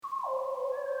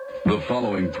The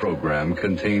following program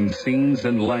contains scenes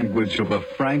and language of a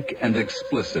frank and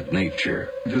explicit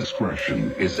nature.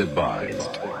 Discretion is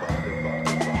advised.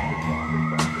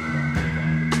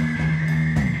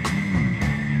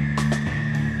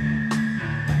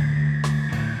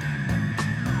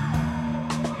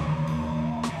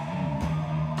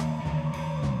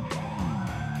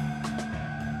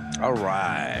 All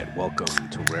right, welcome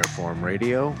to Rareform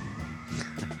Radio.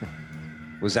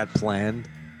 Was that planned?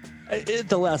 At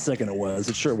the last second it was.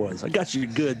 It sure was. I got you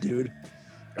good, dude.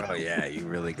 Oh, yeah, you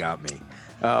really got me.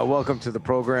 Welcome to the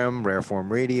program, Rareform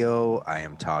Radio. I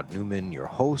am Todd Newman, your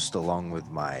host, along with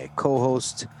my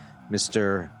co-host,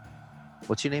 Mr.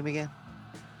 What's your name again?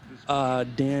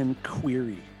 Dan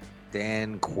Query.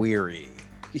 Dan Query.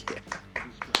 Yeah.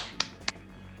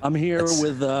 I'm here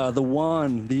with the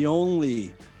one, the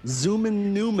only,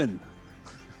 Zoomin Newman.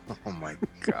 Oh, my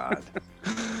God.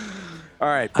 All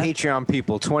right, Patreon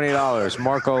people, $20.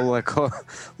 Marco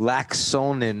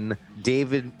Laxonin,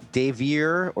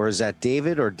 Davier, or is that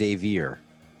David or Davier?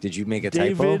 Did you make a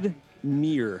typo? David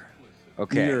Meir.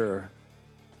 Okay. Meir.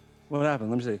 What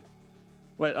happened? Let me see.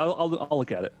 Wait, I'll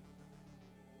look at it.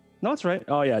 No, it's right.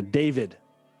 Oh yeah, David.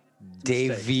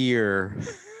 Davier.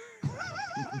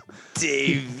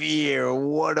 Davier,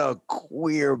 what a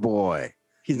queer boy.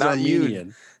 He's not Armenian.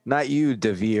 You, not you,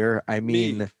 Davier. I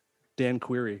mean, Me. Dan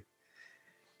Query.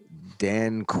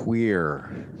 Dan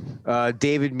Queer.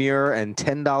 David Muir, and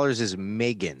 $10 is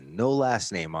Megan. No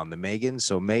last name on the Megan.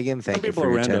 So Megan, thank you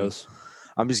for your $10.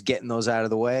 I'm just getting those out of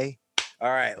the way.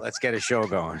 All right, let's get a show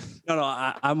going. No,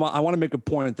 I want to make a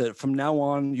point that from now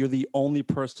on, you're the only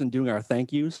person doing our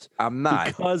thank yous. I'm not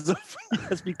because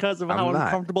of how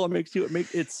uncomfortable it makes you.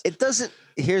 It doesn't.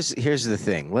 Here's the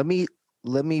thing. Let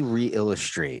me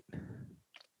re-illustrate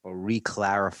or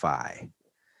re-clarify.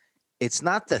 It's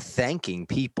not the thanking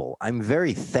people. I'm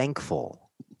very thankful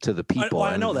to the people.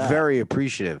 I know that. Very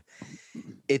appreciative.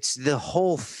 It's the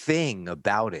whole thing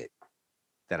about it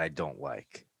that I don't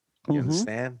like. You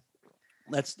understand?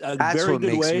 That's very what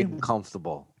good way. Me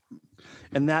comfortable.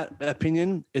 And that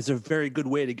opinion is a very good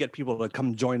way to get people to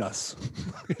come join us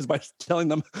is by telling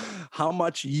them how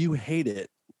much you hate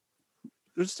it.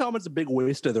 Just tell them it's a big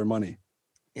waste of their money.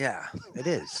 Yeah, it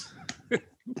is.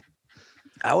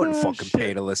 I wouldn't fucking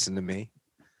pay to listen to me.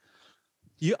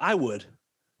 I would.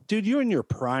 Dude, you're in your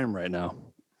prime right now.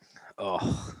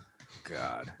 Oh,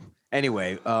 God.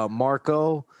 Anyway,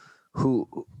 Marco,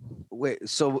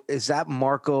 so is that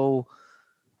Marco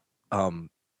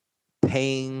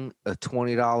paying a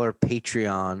 $20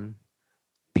 Patreon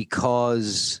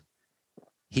because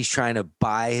he's trying to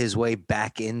buy his way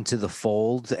back into the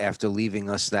fold after leaving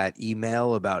us that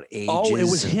email about ages? Oh, it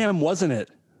was him, wasn't it?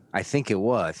 I think it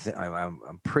was.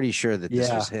 I'm pretty sure that this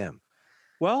was him.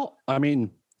 Well, I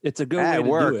mean, it's a good way to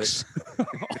works. Do it.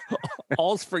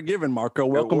 All's forgiven, Marco.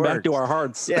 Welcome back to our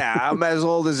hearts. Yeah, I'm as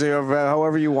old as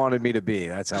however you wanted me to be.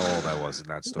 That's how old I was in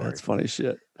that story. That's funny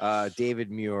shit.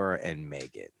 David Muir and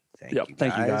Megan. Thank you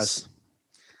guys.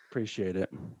 Appreciate it.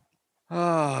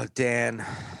 Oh, Dan,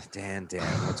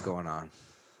 what's going on?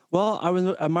 Well, I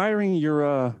was admiring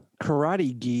your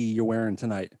karate gi you're wearing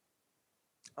tonight.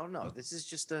 Oh no, this is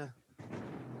just a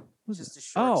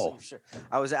short sleeve shirt.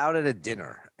 I was out at a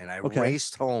dinner and I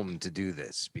raced home to do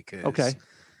this because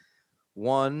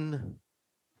one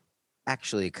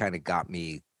actually kind of got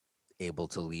me able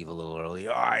to leave a little early.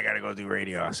 Oh, I gotta go do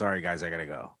radio. Sorry guys, I gotta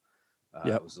go.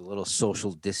 It was a little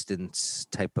social distance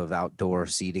type of outdoor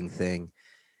seating thing,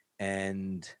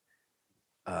 and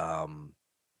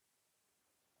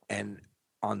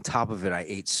on top of it, I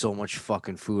ate so much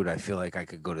fucking food. I feel like I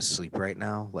could go to sleep right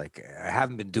now. Like I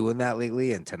haven't been doing that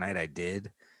lately, and tonight I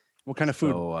did. What kind of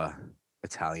food?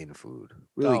 Italian food.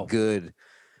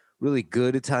 Really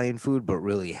good Italian food, but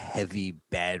really heavy,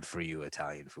 bad for you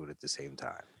Italian food at the same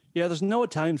time. Yeah, there's no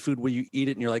Italian food where you eat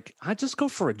it and you're like, I just go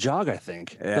for a jog, I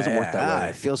think. It doesn't work that way.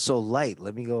 I feel so light.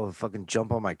 Let me go fucking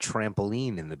jump on my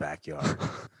trampoline in the backyard.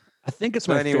 I think it's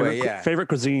my favorite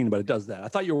cuisine, but it does that. I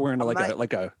thought you were wearing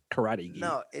like a karate gi.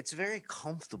 No, it's very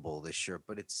comfortable, this shirt,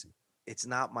 but it's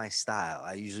not my style.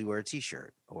 I usually wear a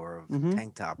t-shirt or a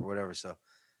tank top or whatever. So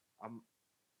I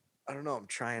don't know. I'm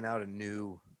trying out a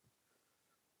new.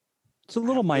 It's a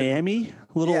little Miami,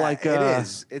 it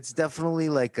is. It's definitely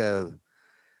like a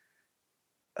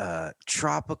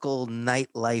tropical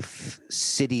nightlife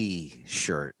city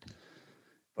shirt.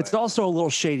 It's also a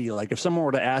little shady. Like if someone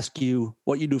were to ask you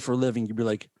what you do for a living, you'd be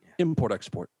like, import,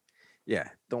 export. Yeah,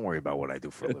 don't worry about what I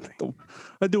do for a living.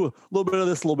 I do a little bit of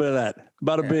this, a little bit of that.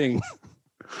 Bada bing.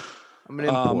 I'm an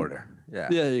importer. Yeah,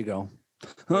 there you go.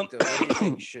 What do you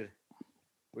think?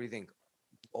 What do you think?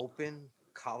 Open,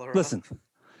 collar Listen, up?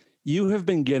 You have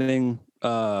been getting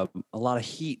a lot of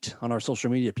heat on our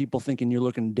social media. People thinking you're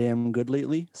looking damn good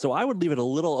lately. So I would leave it a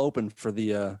little open for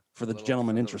the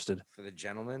gentleman interested. For the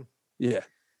gentleman? Yeah.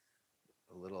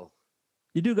 A little.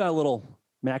 You do got a little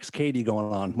Max Cady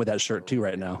going on with that shirt too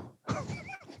right now.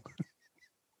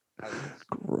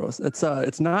 Gross.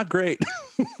 It's not great.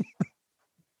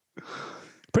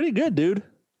 Pretty good, dude.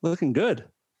 Looking good.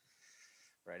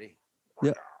 Ready?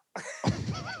 Yeah.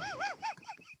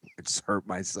 I just hurt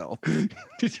myself.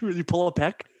 Did you really pull a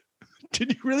pec?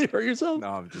 Did you really hurt yourself? No,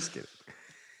 I'm just kidding.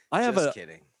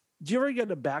 Kidding. Do you ever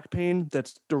get a back pain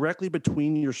that's directly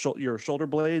between your shoulder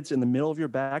blades in the middle of your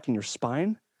back and your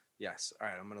spine? Yes. All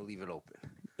right, I'm gonna leave it open.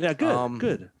 Yeah, good.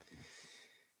 Good.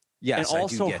 Yes, it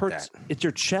also I do get hurts. That. It's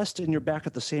your chest and your back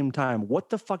at the same time. What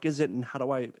the fuck is it, and how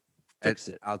do I fix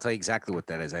it? I'll tell you exactly what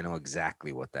that is. I know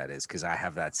exactly what that is because I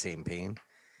have that same pain.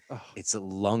 Oh. It's a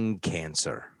lung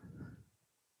cancer.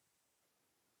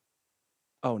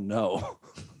 Oh no.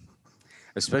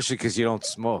 Especially because you don't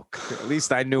smoke. At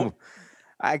least I knew.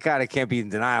 I kind of can't be in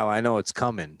denial. I know it's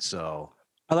coming. So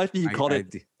I like that you called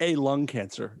it a lung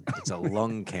cancer. It's a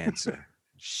lung cancer.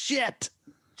 Shit.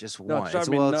 Just one. No, it's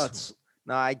driving me nuts.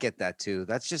 No, I get that too.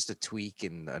 That's just a tweak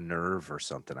in a nerve or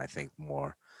something. I think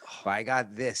more. But I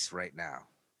got this right now.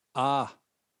 Ah.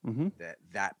 Mm-hmm.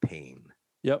 That pain.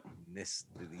 Yep. This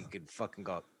you could fucking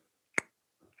go.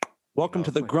 Welcome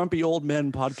to the Grumpy Old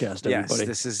Men podcast, everybody. Yes,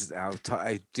 this is,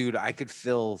 dude, I could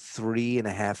fill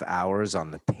 3.5 hours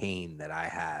on the pain that I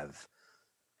have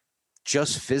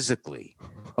just physically.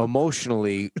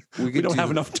 Emotionally, we don't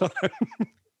have enough time.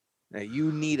 Now,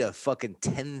 you need a fucking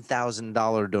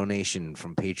 $10,000 donation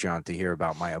from Patreon to hear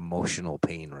about my emotional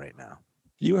pain right now.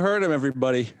 You heard him,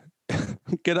 everybody.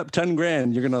 Get up 10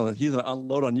 grand. He's gonna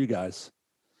unload on you guys.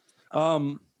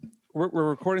 We're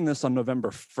recording this on November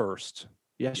 1st.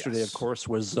 Yesterday, of course,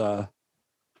 was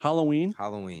Halloween.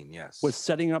 Halloween, yes. Was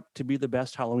setting up to be the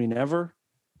best Halloween ever.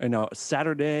 I know,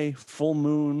 Saturday, full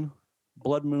moon,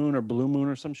 blood moon or blue moon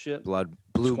or some shit. Blue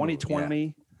 2020.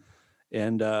 Moon, yeah.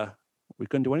 And we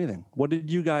couldn't do anything. What did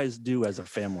you guys do as a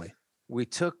family? We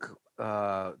took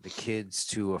the kids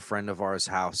to a friend of ours'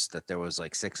 house that there was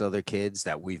like 6 other kids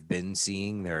that we've been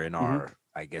seeing. They're in our,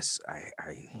 I guess,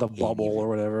 the bubble or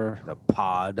whatever. The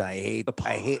pod. I hate the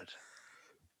pod.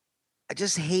 I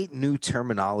just hate new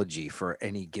terminology for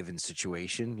any given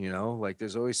situation, you know? Like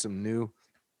there's always some new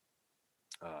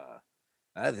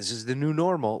this is the new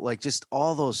normal. Like just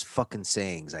all those fucking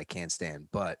sayings I can't stand.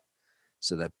 But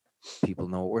so that people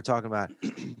know what we're talking about.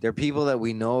 There are people that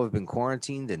we know have been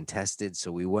quarantined and tested.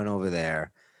 So we went over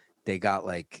there. They got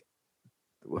like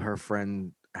her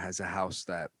friend has a house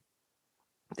that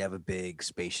they have a big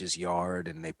spacious yard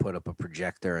and they put up a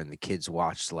projector and the kids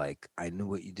watched like I Knew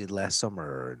What You Did Last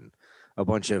Summer and a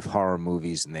bunch of horror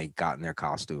movies and they got in their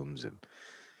costumes and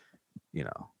you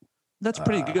know that's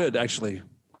pretty good actually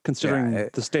considering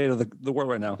the state of the world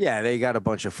right now. Yeah, they got a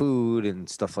bunch of food and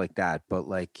stuff like that, but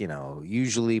like, you know,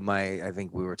 usually I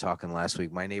think we were talking last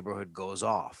week, my neighborhood goes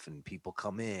off and people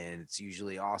come in, it's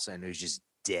usually awesome and there's just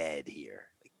dead here,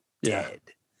 like dead.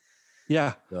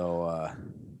 Yeah. So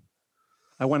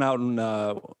I went out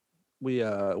and we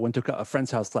went to a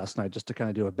friend's house last night just to kind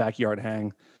of do a backyard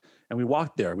hang. And we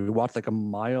walked there. We walked like a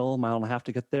mile and a half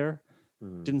to get there.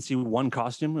 Didn't see one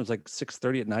costume. It was like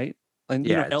 6:30 at night. And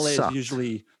you know, LA is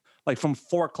usually like from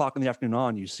 4:00 in the afternoon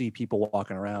on, you see people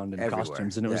walking around in everywhere.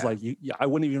 Costumes. And it was like, I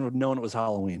wouldn't even have known it was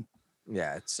Halloween.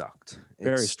 Yeah, it sucked.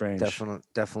 Very strange.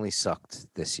 Definitely sucked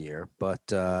this year. But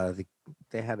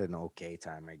they had an okay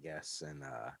time, I guess. And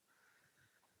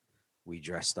we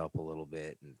dressed up a little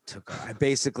bit and I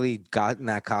basically got in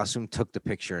that costume, took the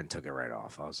picture and took it right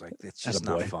off. I was like, it's just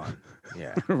not fun.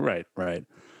 Yeah. Right.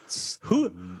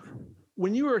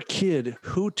 When you were a kid,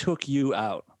 who took you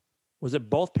out? Was it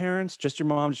both parents, just your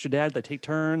mom, just your dad? They take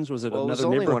turns? Was it another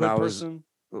neighborhood person?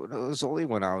 It was only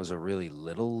when I was a really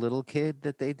little kid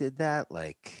that they did that.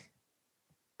 Like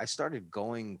I started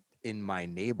going in my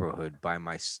neighborhood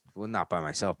not by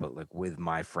myself, but like with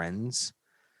my friends.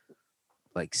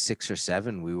 Like 6 or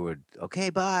 7, we would, okay,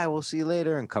 bye, we'll see you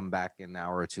later, and come back an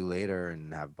hour or 2 later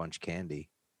and have a bunch of candy.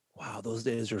 Wow, those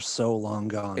days are so long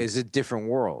gone. It's a different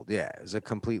world. Yeah, it was a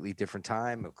completely different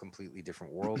time, a completely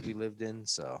different world we lived in.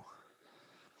 So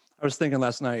I was thinking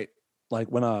last night, like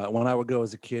when I would go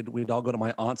as a kid, we'd all go to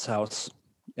my aunt's house.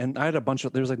 And I had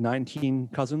there was like 19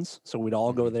 cousins. So we'd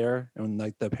all go there and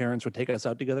like the parents would take us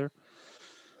out together.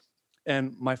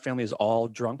 And my family is all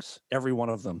drunks, every one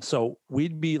of them. So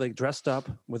we'd be like dressed up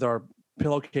with our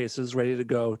pillowcases ready to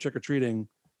go trick-or-treating.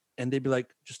 And they'd be like,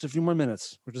 just a few more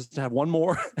minutes. We're just to have one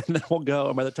more and then we'll go.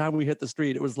 And by the time we hit the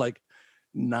street, it was like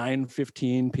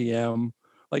 9:15 p.m.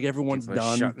 Like everyone's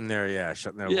done. Shutting their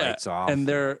lights off.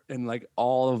 And like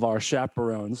all of our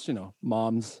chaperones,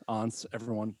 moms, aunts,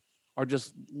 everyone are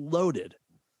just loaded.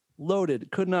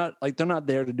 Could not, like, they're not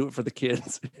there to do it for the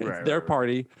kids. It's their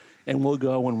party, and we'll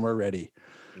go when we're ready.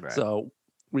 Right. So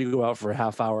we go out for a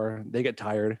half hour. They get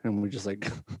tired, and we just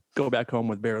like go back home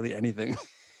with barely anything.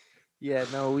 Yeah,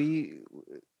 no,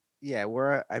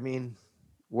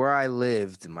 where I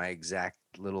lived, in my exact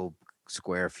little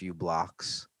square few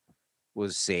blocks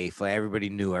was safe. Like everybody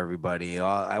knew everybody.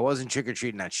 I wasn't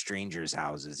trick-or-treating at strangers'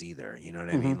 houses either. You know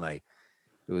what I mean? Like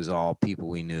it was all people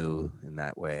we knew in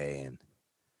that way. And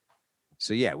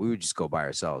so, yeah, we would just go by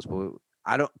ourselves. But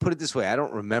I don't put it this way. I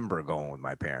don't remember going with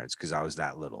my parents because I was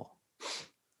that little.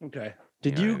 Okay.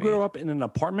 Did you grow up in an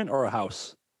apartment or a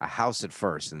house? A house at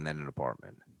first and then an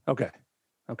apartment. Okay.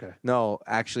 No,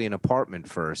 actually an apartment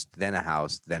first, then a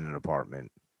house, then an apartment.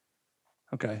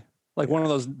 Okay. Like one of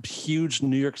those huge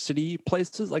New York City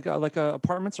places, like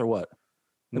apartments or what?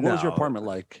 What was your apartment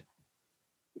like?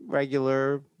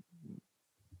 Regular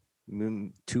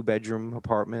 2-bedroom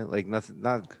apartment, like nothing,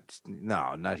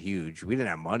 not huge. We didn't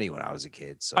have money when I was a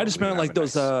kid. So I just meant like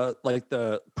those, like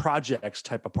the projects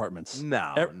type apartments.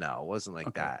 No, it wasn't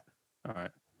like that. All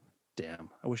right. Damn.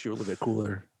 I wish you were a little bit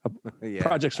cooler.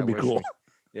 Projects would be cool.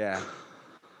 Yeah.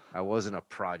 I wasn't a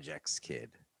projects kid.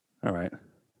 All right.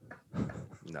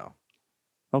 No.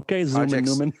 Okay,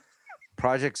 Newman.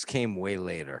 Projects came way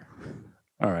later.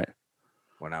 All right.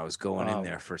 When I was going in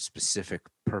there for specific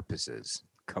purposes,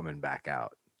 coming back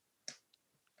out.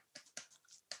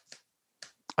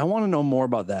 I want to know more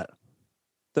about that.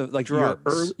 Like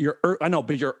drugs. I know,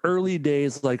 but your early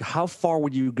days, like how far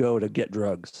would you go to get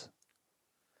drugs?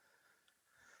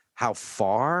 How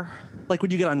far? Like,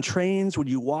 would you get on trains? Would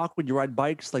you walk? Would you ride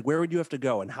bikes? Like, where would you have to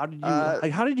go? And how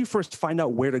did you first find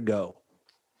out where to go?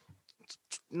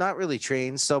 Not really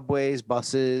trains, subways,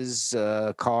 buses,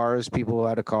 cars, people who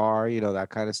had a car, that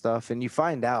kind of stuff. And you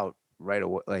find out right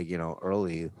away, like,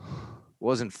 early. It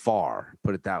wasn't far,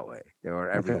 put it that way. They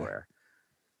were everywhere.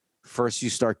 First,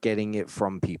 you start getting it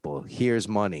from people. Here's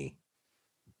money.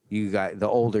 You got the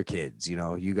older kids,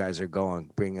 you guys are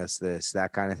going, bring us this,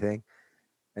 that kind of thing.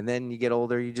 And then you get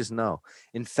older, you just know.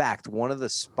 In fact, one of the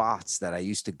spots that I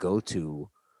used to go to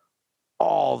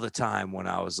all the time when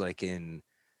I was like in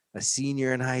a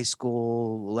senior in high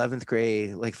school, 11th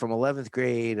grade, like from 11th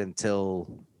grade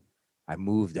until I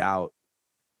moved out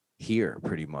here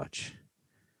pretty much,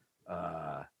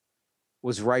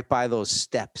 was right by those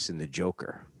steps in the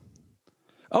Joker.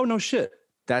 Oh, no shit.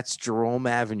 That's Jerome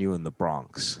Avenue in the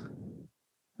Bronx.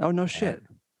 Oh, no shit.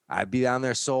 And I'd be down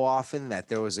there so often that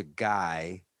there was a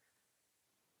guy.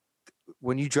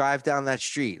 When you drive down that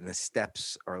street and the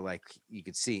steps are like, you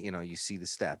could see, you see the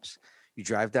steps. You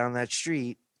drive down that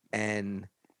street and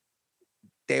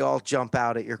they all jump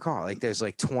out at your car. Like there's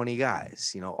like 20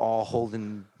 guys, all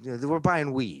holding, they were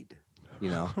buying weed,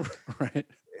 Right.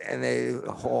 And they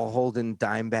all holding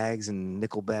dime bags and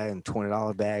nickel bag and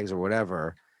 $20 bags or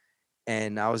whatever.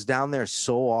 And I was down there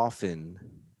so often,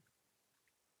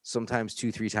 sometimes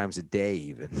 2-3 times a day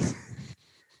even,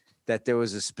 that there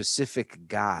was a specific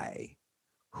guy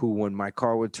who, when my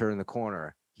car would turn the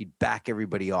corner, he'd back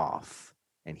everybody off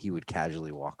and he would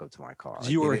casually walk up to my car.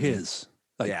 You were his.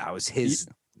 Like, I was his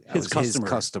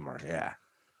customer. Yeah.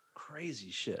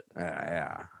 Crazy shit.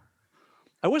 Yeah.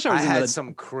 I wish I had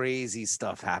some crazy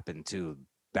stuff happen too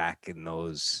back in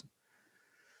those,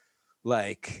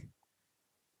 like,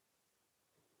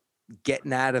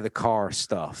 getting out of the car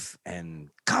stuff and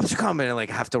cops are coming and like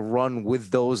have to run with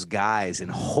those guys and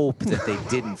hope that they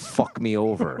didn't fuck me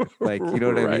over. Like, you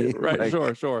know what I mean? Right.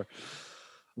 Like, Sure.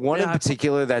 One in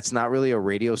particular that's not really a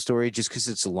radio story just because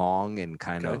it's long and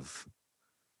kind of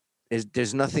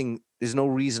there's no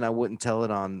reason I wouldn't tell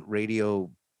it on radio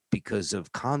because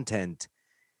of content.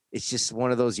 It's just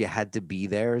one of those you had to be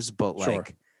theirs. But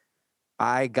like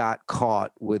I got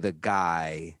caught with a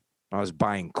guy, I was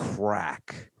buying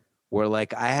crack, where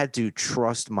like I had to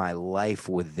trust my life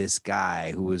with this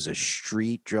guy who was a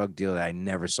street drug dealer that I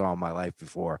never saw in my life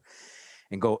before,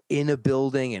 and go in a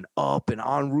building and up and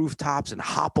on rooftops and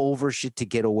hop over shit to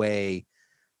get away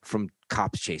from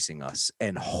cops chasing us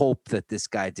and hope that this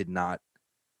guy did not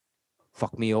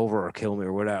fuck me over or kill me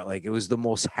or whatever. Like, it was the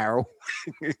most harrowing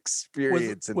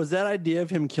experience. Was that idea of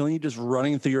him killing you just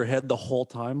running through your head the whole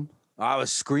time? I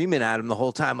was screaming at him the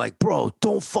whole time, like, bro,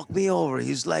 don't fuck me over.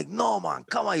 He's like, no, man,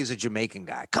 come on. He's a Jamaican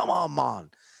guy. Come on,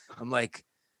 man. I'm like,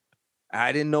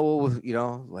 I didn't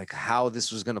know, like how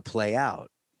this was going to play out.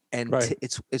 And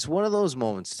it's one of those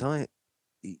moments. Tell me,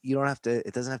 you don't have to,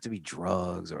 it doesn't have to be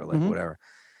drugs or like whatever.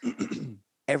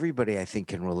 everybody I think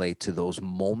can relate to those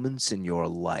moments in your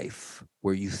life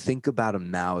where you think about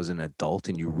them now as an adult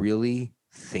and you really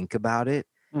think about it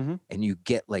and you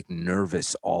get like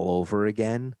nervous all over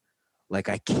again. Like,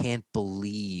 I can't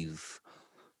believe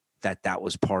that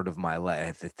was part of my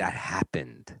life, that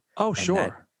happened. Oh,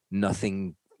 sure.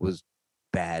 Nothing was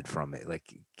bad from it, like,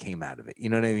 came out of it. You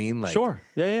know what I mean? Like, sure.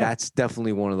 Yeah. That's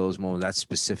definitely one of those moments, that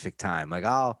specific time. Like,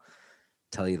 I'll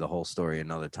tell you the whole story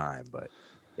another time, but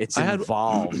it's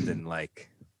involved in, like,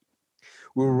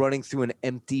 we were running through an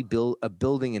empty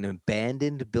building, an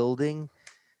abandoned building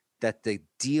that the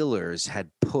dealers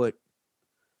had put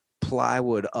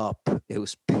plywood up. It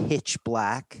was pitch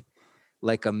black,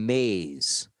 like a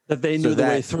maze. That they knew the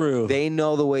way through. They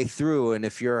know the way through. And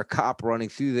if you're a cop running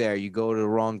through there, you go to the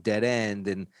wrong dead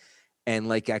end. And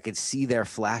like, I could see their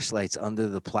flashlights under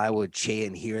the plywood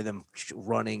and hear them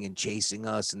running and chasing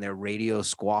us, and their radio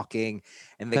squawking.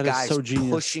 And the guy's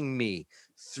pushing me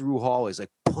through hallways,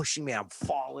 like pushing me. I'm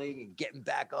falling and getting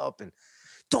back up, and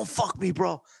don't fuck me,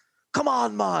 bro. Come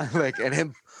on, man. Like, and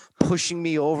him pushing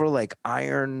me over like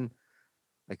iron,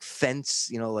 like fence,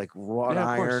 like wrought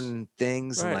iron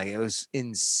things. Right. And like, it was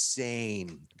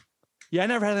insane. Yeah, I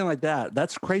never had anything like that.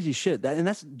 That's crazy shit. And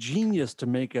that's genius to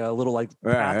make a little like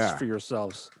paths for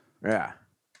yourselves. Yeah.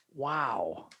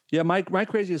 Wow. Yeah, my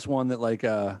craziest one that like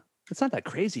it's not that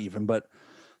crazy even, but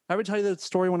I would tell you the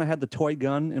story when I had the toy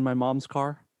gun in my mom's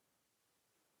car.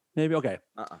 Maybe okay.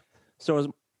 So it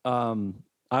was,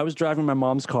 I was driving my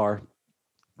mom's car,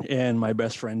 and my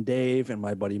best friend Dave and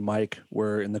my buddy Mike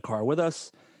were in the car with us.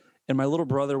 And my little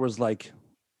brother was like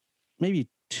maybe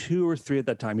 2 or 3 at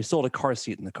that time. He still had a car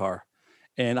seat in the car.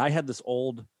 And I had this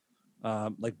old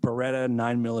like Beretta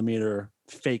 9mm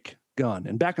fake gun.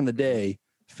 And back in the day,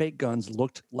 fake guns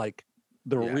looked like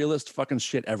the realest fucking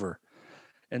shit ever.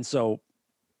 And so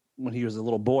when he was a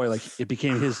little boy, like it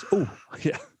became his, burn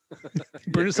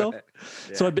yourself.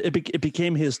 Yeah. So it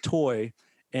became his toy.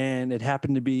 And it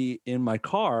happened to be in my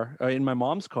car, in my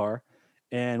mom's car.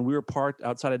 And we were parked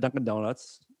outside of Dunkin'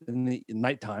 Donuts in the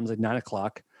night times, like 9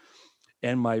 o'clock.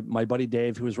 And my buddy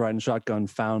Dave, who was riding shotgun,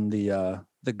 found the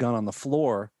gun on the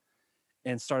floor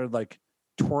and started like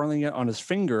twirling it on his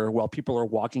finger while people are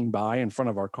walking by in front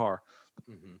of our car.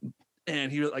 Mm-hmm.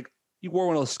 And he was like, he wore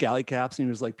one of those scally caps, and he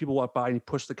was like, people walk by and he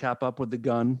pushed the cap up with the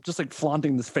gun, just like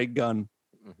flaunting this fake gun.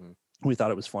 Mm-hmm. We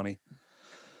thought it was funny.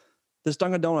 This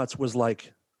Dunkin' Donuts was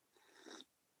like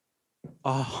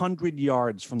 100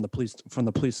 yards from the police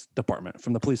department,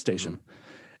 from the police station. Mm-hmm.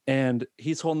 And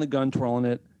he's holding the gun, twirling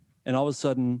it. And all of a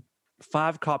sudden,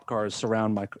 5 cop cars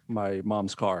surround my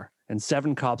mom's car, and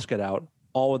 7 cops get out,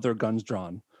 all with their guns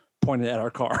drawn, pointed at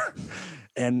our car.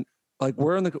 And like,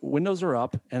 we're in the windows are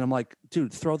up, and I'm like,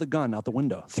 dude, throw the gun out the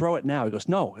window. Throw it now. He goes,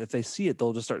 no, if they see it,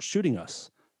 they'll just start shooting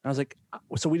us. And I was like,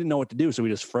 so we didn't know what to do. So we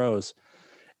just froze.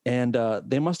 And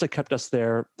they must have kept us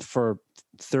there for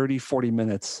 30, 40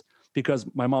 minutes because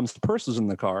my mom's purse was in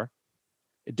the car.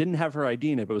 It didn't have her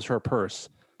ID in it, but it was her purse.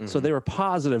 Mm-hmm. So they were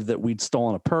positive that we'd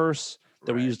stolen a purse,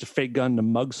 that we used a fake gun to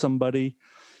mug somebody.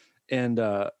 And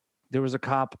there was a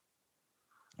cop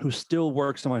who still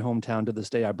works in my hometown to this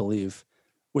day, I believe,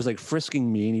 was like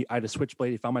frisking me. And I had a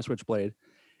switchblade. He found my switchblade.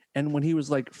 And when he was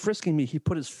like frisking me, he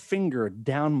put his finger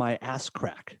down my ass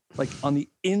crack, like on the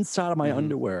inside of my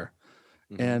underwear.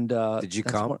 Mm-hmm. And did you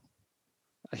come?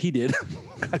 He did.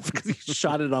 Because he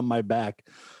shot it on my back.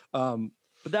 But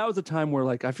that was a time where,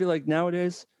 like, I feel like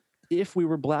nowadays, if we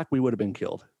were black, we would have been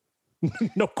killed.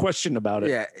 No question about it.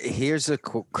 Yeah. Here's a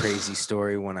crazy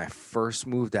story. When I first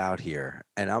moved out here,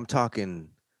 and I'm talking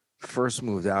first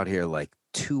moved out here like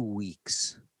 2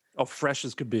 weeks. Oh, fresh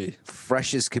as could be.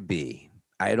 Fresh as could be.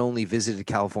 I had only visited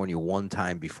California one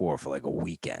time before for like a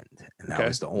weekend. And that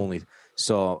was the only.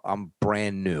 So I'm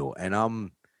brand new, and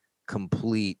I'm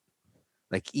complete.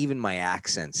 Like, even my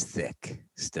accent's thick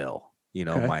still. You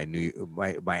know,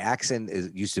 my accent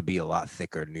used to be a lot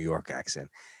thicker, New York accent.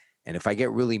 And if I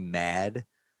get really mad,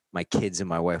 my kids and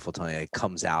my wife will tell me it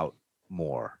comes out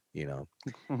more, you know,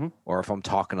 or if I'm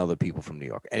talking to other people from New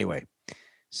York. Anyway,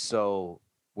 so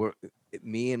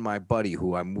me and my buddy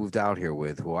who I moved out here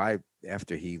with,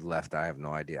 after he left, I have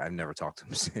no idea. I've never talked to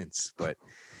him since, but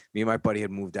me and my buddy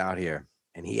had moved out here,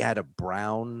 and he had a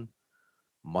brown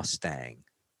Mustang,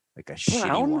 like a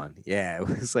shitty one. Yeah, it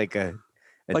was like an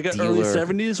early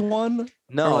 70s one?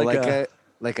 No, like a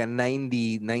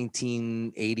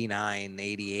 1989,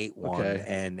 88 one. Okay.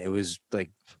 And it was like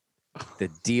the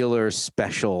dealer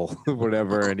special,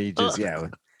 whatever. And he just,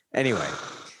 Anyway.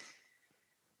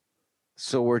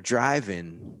 So we're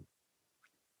driving.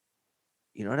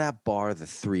 You know that bar, the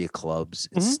 3 of Clubs?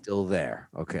 It's still there.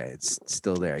 Okay, it's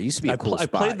still there. It used to be a cool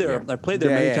spot. I played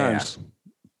there many times.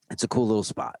 It's a cool little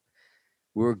spot.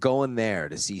 We were going there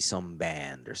to see some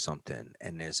band or something,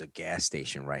 and there's a gas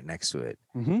station right next to it.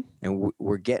 And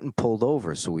we're getting pulled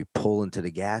over, so we pull into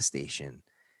the gas station.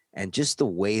 And just the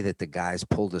way that the guys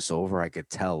pulled us over, I could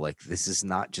tell, like, this is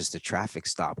not just a traffic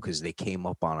stop because they came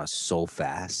up on us so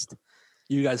fast.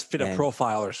 You guys fit a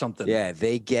profile or something. Yeah,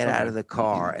 they get out of the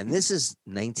car, and this is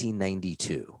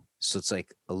 1992. So it's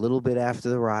like a little bit after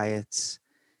the riots,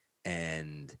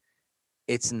 and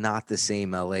it's not the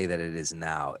same LA that it is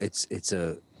now. It's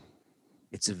a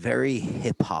very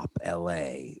hip hop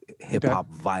LA, hip hop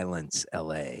violence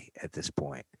LA at this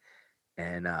point.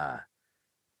 And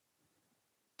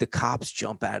the cops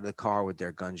jump out of the car with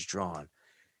their guns drawn.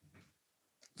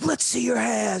 Let's see your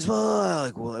hands.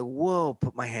 Like, whoa,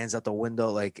 put my hands out the window,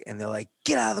 like, and they're like,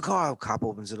 get out of the car. Cop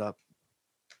opens it up.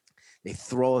 They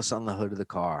throw us on the hood of the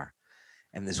car.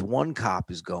 And this one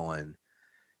cop is going,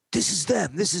 this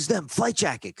is them, flight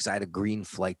jacket, because I had a green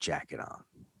flight jacket on.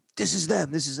 This is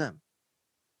them.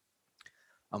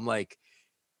 I'm like,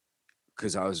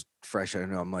 because I was fresh, I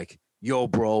don't know. I'm like, yo,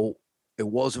 bro, it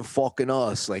wasn't fucking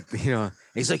us. Like, you know,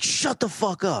 he's like, shut the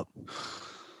fuck up.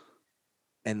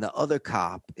 And the other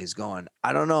cop is going,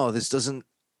 I don't know if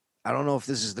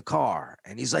this is the car.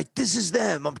 And he's like, this is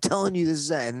them. I'm telling you, this is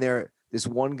that. And this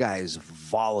one guy is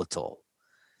volatile.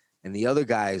 And the other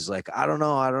guy is like, I don't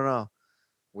know.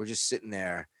 We're just sitting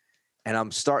there. And I'm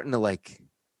starting to like,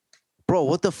 bro,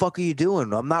 what the fuck are you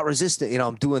doing? I'm not resisting. You know,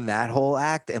 I'm doing that whole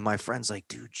act. And my friend's like,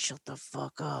 dude, shut the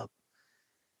fuck up.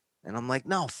 And I'm like,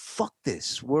 no, fuck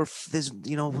this.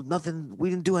 Nothing. We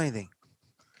didn't do anything.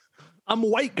 I'm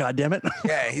white, goddammit.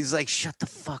 Yeah, he's like, shut the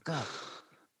fuck up.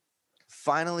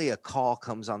 Finally, a call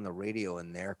comes on the radio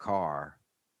in their car,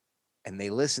 and they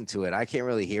listen to it. I can't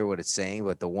really hear what it's saying,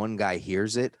 but the one guy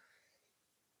hears it.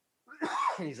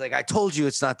 And he's like, I told you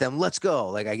it's not them. Let's go.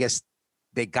 Like, I guess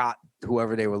they got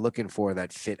whoever they were looking for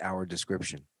that fit our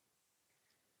description.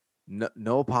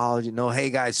 No apology. No,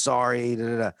 hey, guys, sorry.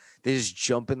 They just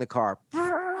jump in the car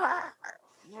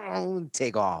and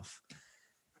take off.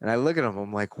 And I look at him.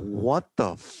 I'm like, what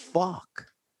the fuck?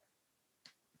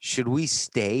 Should we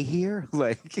stay here?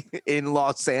 Like, in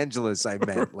Los Angeles, I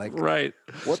meant. Like, right.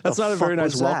 That's not a very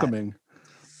nice welcoming.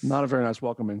 Not a very nice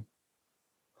welcoming.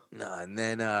 No, and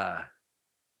then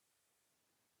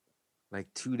like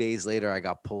 2 days later, I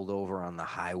got pulled over on the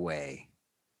highway.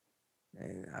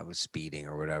 And I was speeding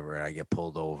or whatever, and I get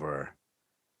pulled over,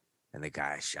 and the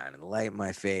guy's shining the light in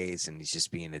my face, and he's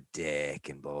just being a dick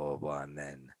and blah, blah, blah. And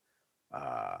then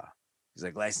he's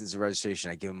like, license and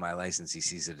registration. I give him my license. He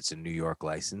sees that it's a New York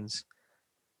license.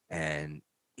 And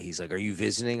he's like, are you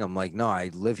visiting? I'm like, no,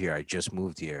 I live here. I just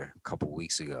moved here a couple of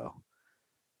weeks ago.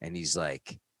 And he's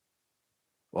like,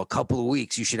 well, a couple of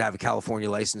weeks, you should have a California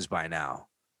license by now.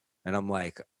 And I'm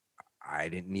like, I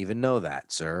didn't even know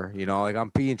that, sir. You know, like,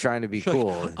 I'm trying to be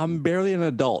cool. I'm barely an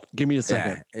adult. Give me a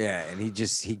second. Yeah. And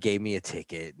he gave me a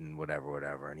ticket and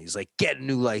whatever. And he's like, get a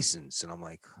new license. And I'm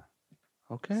like,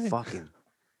 okay. Fucking.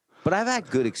 But I've had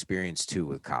good experience too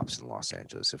with cops in Los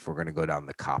Angeles, if we're going to go down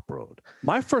the cop road.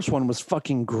 My first one was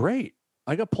fucking great.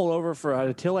 I got pulled over I had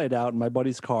a taillight out in my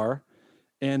buddy's car,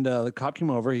 and the cop came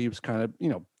over. He was kind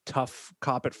of, tough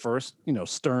cop at first,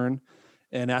 stern,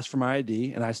 and asked for my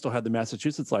ID, and I still had the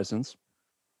Massachusetts license.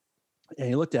 And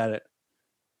he looked at it,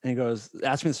 and he goes,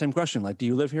 asked me the same question, like, do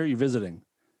you live here? Are you visiting?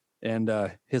 And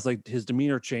his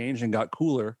demeanor changed and got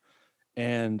cooler,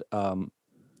 and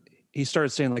he started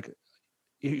saying, like,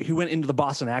 he went into the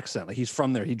Boston accent, like he's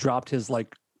from there. He dropped his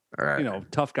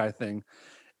tough guy thing,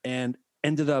 and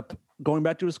ended up going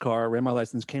back to his car, ran my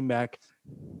license, came back,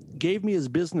 gave me his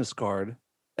business card,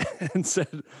 and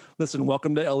said, listen,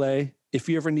 welcome to LA. If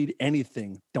you ever need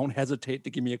anything, don't hesitate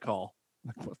to give me a call.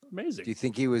 Like, amazing. Do you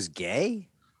think he was gay?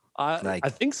 I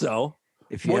think so.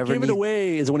 If you what ever gave it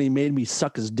away is when he made me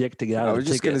suck his dick to get out of the I was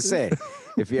just ticket. going to say,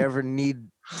 if you ever need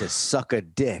to suck a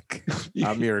dick,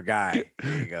 I'm your guy.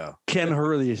 There you go. Ken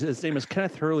Hurley. His name is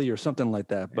Kenneth Hurley or something like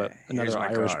that, but another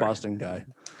Irish Boston guy.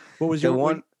 What was your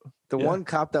one? The one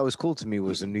cop that was cool to me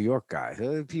was a New York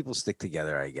guy. People stick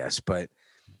together, I guess, but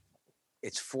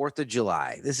it's 4th of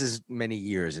July. This is many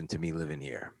years into me living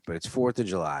here, but it's 4th of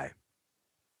July,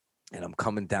 and I'm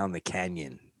coming down the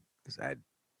canyon because I had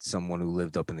someone who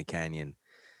lived up in the canyon.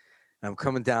 I'm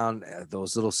coming down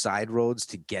those little side roads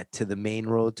to get to the main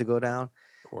road to go down.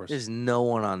 Of course. There's no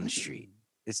one on the street.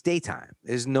 It's daytime.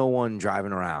 There's no one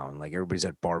driving around. Like, everybody's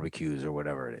at barbecues or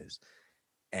whatever it is.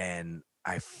 And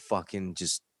I fucking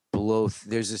just blow.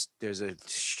 There's a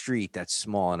street that's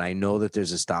small, and I know that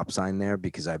there's a stop sign there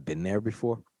because I've been there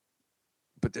before.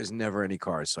 But there's never any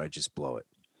cars, so I just blow it.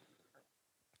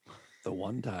 The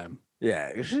one time.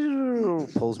 Yeah.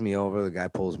 Pulls me over. The guy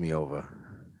pulls me over.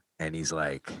 And he's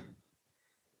like,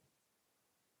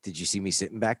 did you see me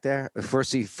sitting back there?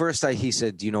 He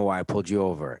said, do you know why I pulled you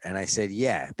over? And I said,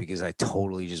 yeah, because I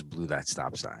totally just blew that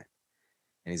stop sign.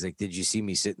 And he's like, did you see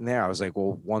me sitting there? I was like,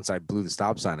 well, once I blew the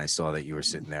stop sign, I saw that you were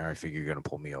sitting there. I figured you're going to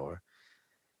pull me over.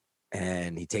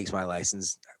 And he takes my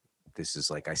license. This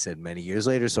is, like I said, many years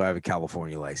later. So I have a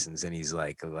California license. And he's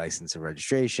like, a license and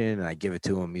registration. And I give it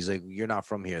to him. He's like, you're not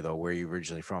from here, though. Where are you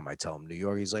originally from? I tell him New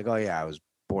York. He's like, oh, yeah, I was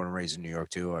born and raised in New York,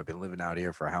 too. I've been living out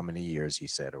here for how many years, he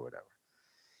said, or whatever.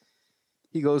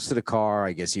 He goes to the car.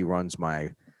 I guess he runs my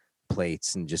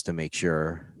plates and just to make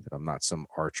sure that I'm not some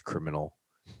arch criminal.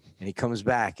 And he comes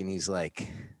back and he's like,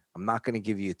 I'm not going to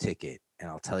give you a ticket. And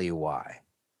I'll tell you why.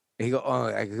 And he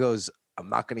goes, I'm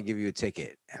not going to give you a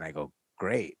ticket. And I go,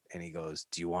 great. And he goes,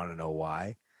 do you want to know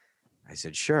why? I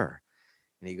said, sure.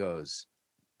 And he goes,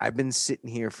 I've been sitting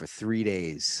here for 3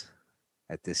 days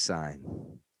at this sign.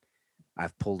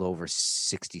 I've pulled over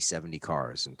 60, 70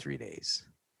 cars in 3 days.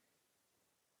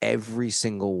 Every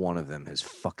single one of them has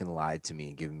fucking lied to me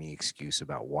and given me excuse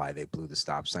about why they blew the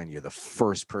stop sign. You're the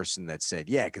first person that said,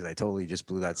 yeah, because I totally just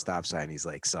blew that stop sign. He's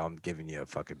like, so I'm giving you a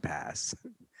fucking pass.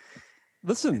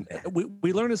 Listen,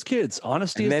 we learn as kids,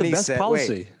 honesty is the best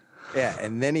policy. Yeah.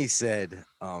 And then he said,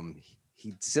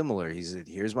 he said,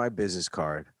 here's my business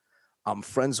card. I'm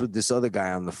friends with this other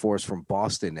guy on the force from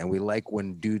Boston, and we like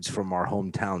when dudes from our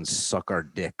hometowns suck our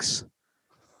dicks.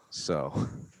 So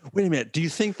wait a minute. Do you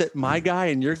think that my guy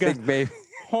and your guy? Maybe,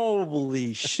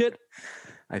 holy shit!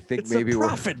 I think it's maybe a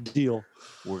profit deal.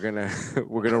 We're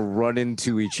gonna run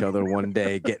into each other one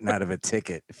day, getting out of a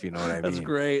ticket. If you know what I mean. That's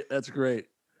great. That's great.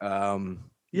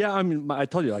 Yeah, I mean, I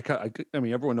told you, I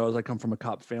mean, everyone knows I come from a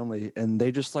cop family, and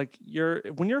they just like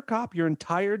when you're a cop, your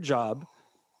entire job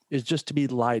is just to be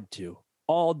lied to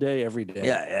all day, every day.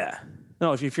 Yeah.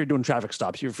 No, if you're doing traffic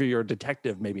stops, if you're a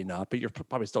detective, maybe not, but you're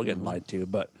probably still getting lied to.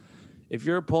 But if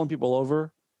you're pulling people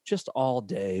over just all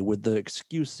day with the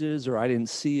excuses or I didn't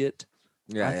see it,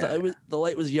 the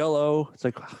light was yellow. It's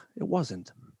like, it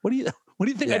wasn't. What do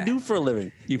you think I do for a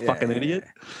living? You fucking idiot.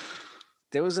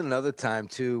 There was another time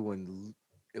too when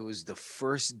it was the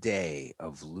first day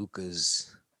of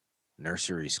Luca's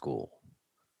nursery school.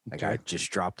 Like I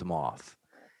just dropped him off,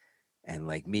 and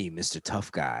like me, Mr.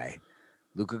 Tough Guy.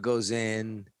 Luca goes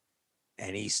in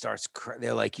and he starts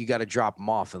they're like, you got to drop him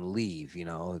off and leave, you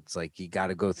know. It's like you got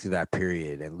to go through that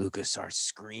period. And Luca starts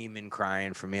screaming,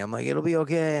 crying for me. I'm like, it'll be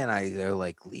okay. And they're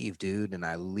like, leave, dude. And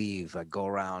I leave. I go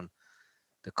around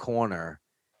the corner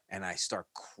and I start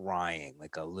crying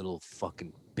like a little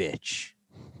fucking bitch.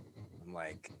 I'm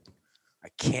like, I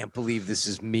can't believe this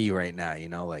is me right now, you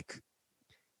know, like,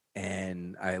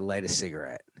 and I light a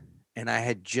cigarette. And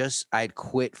I'd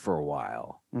quit for a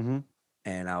while. Mm-hmm.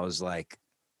 And I was like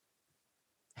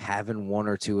having one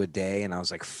or two a day. And I was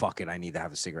like, fuck it, I need to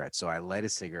have a cigarette. So I light a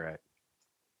cigarette.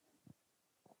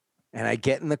 And I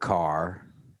get in the car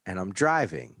and I'm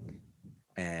driving.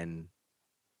 And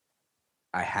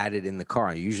I had it in the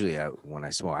car. Usually when I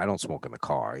smoke, I don't smoke in the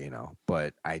car, you know.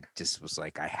 But I just was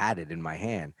like, I had it in my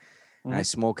hand. And I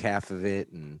smoke half of it.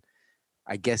 And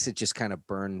I guess it just kind of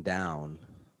burned down.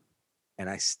 And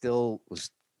I still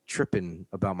was tripping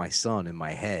about my son in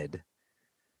my head.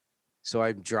 So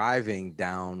I'm driving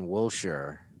down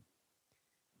Wilshire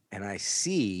and I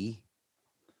see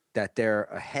that they're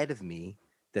ahead of me,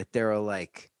 that there are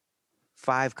like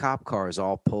 5 cop cars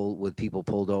all pulled with people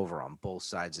pulled over on both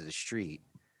sides of the street.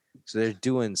 So they're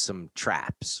doing some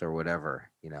traps or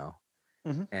whatever, you know.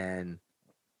 Mm-hmm. And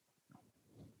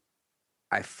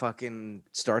I fucking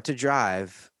start to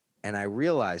drive and I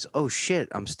realize, oh shit,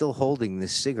 I'm still holding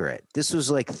this cigarette. This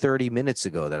was like 30 minutes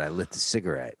ago that I lit the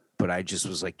cigarette. But I just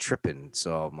was like tripping.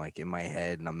 So I'm like in my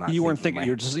head and I'm not. You weren't thinking,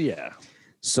 you're just,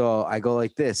 So I go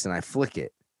like this and I flick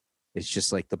it. It's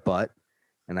just like the butt.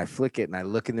 And I flick it and I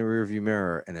look in the rearview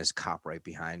mirror and there's a cop right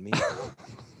behind me.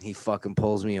 He fucking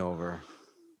pulls me over.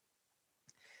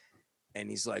 And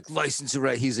he's like,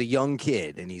 he's a young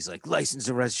kid. And he's like, license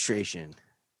and registration.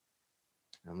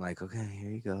 I'm like, okay, here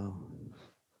you go.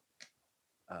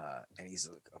 And he's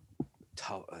like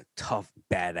a tough,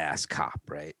 badass cop,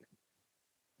 right?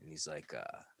 And he's like,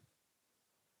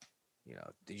 you know,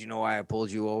 did you know why I pulled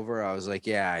you over? I was like,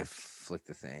 yeah, I flicked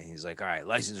the thing. He's like, all right,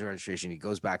 license and registration. He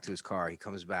goes back to his car. He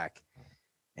comes back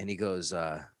and he goes,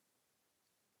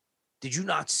 did you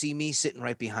not see me sitting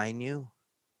right behind you?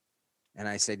 And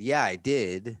I said, yeah, I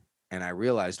did. And I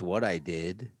realized what I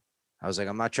did. I was like,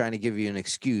 I'm not trying to give you an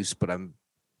excuse, but I'm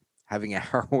having a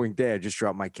harrowing day. I just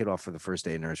dropped my kid off for the first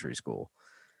day of nursery school.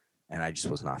 And I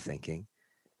just was not thinking.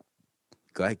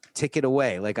 Go ahead, tick it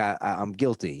away. Like I'm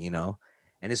guilty, you know?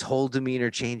 And his whole demeanor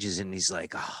changes, and he's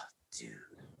like, "Oh, dude,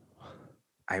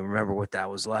 I remember what that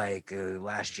was like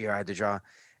last year. I had to draw,"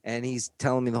 and he's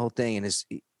telling me the whole thing, and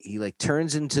he like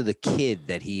turns into the kid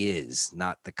that he is,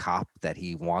 not the cop that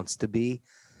he wants to be.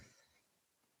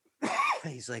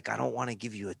 He's like, "I don't want to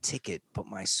give you a ticket, but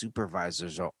my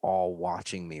supervisors are all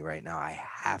watching me right now. I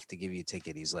have to give you a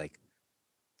ticket." He's like,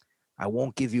 "I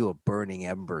won't give you a burning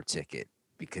ember ticket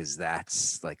because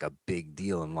that's like a big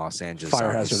deal in Los Angeles.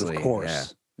 Fire hazard, of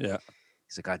course. Yeah.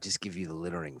 He's like, "I'll just give you the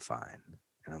littering fine."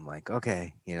 And I'm like,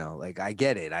 "Okay, like I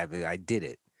get it. I did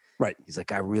it." Right. He's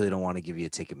like, "I really don't want to give you a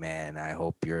ticket, man. I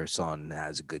hope your son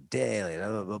has a good day. Like,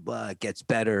 blah, blah, blah. It gets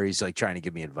better." He's like trying to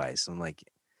give me advice. I'm like,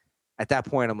 at that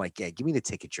point, I'm like, "Yeah, give me the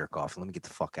ticket, jerk off. Let me get the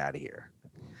fuck out of here."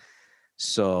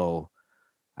 So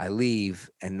I leave,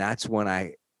 and that's when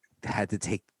I had to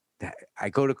take that. I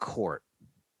go to court,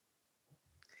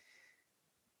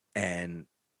 and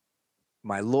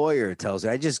my lawyer tells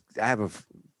me, I have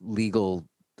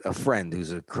a friend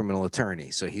who's a criminal attorney.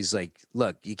 So he's like,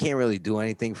 "Look, you can't really do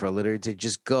anything for a litter to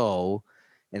just go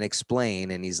and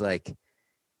explain." And he's like,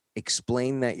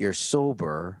 "Explain that you're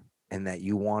sober and that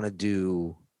you want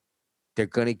to they're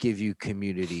going to give you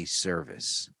community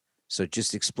service. So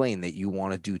just explain that you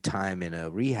want to do time in a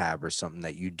rehab or something,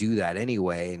 that you do that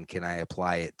anyway. And can I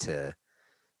apply it to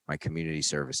my community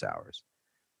service hours?"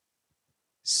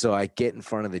 So I get in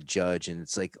front of the judge, and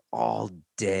it's like all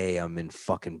day I'm in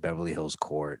fucking Beverly Hills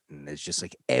court, and it's just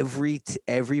like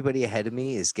everybody ahead of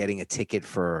me is getting a ticket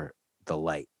for the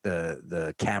light,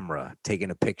 the camera, taking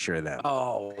a picture of them.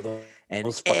 Oh,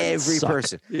 and every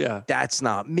person, yeah, that's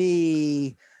not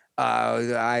me.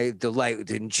 The light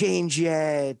didn't change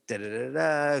yet. Da, da, da,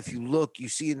 da. If you look, you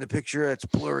see in the picture, it's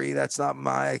blurry. That's not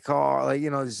my car. Like,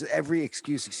 there's every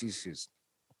excuse.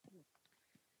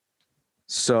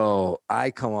 So I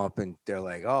come up, and they're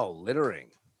like, "Oh, littering."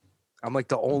 I'm like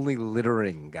the only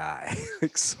littering guy.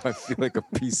 So I feel like a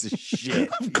piece of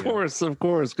shit. Of course,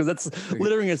 because that's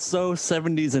littering is so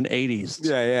 70s and 80s.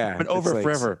 Yeah. Been over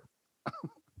forever.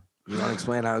 You want to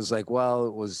explain? I was like,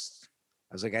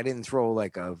 I didn't throw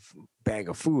like a bag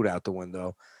of food out the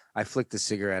window. I flicked a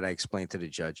cigarette. I explained to the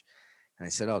judge, and I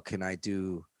said, "Oh, can I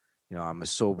do, I'm a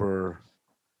sober,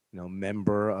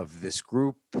 member of this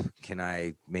group. Can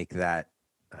I make that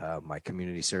my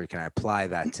community service? Can I apply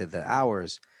that to the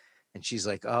hours?" And she's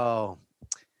like, "Oh,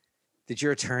 did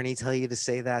your attorney tell you to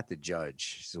say that?" The judge,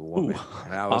 she's a woman. Ooh,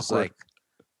 and I was awkward.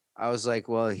 like,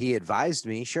 "Well, he advised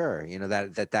me, sure,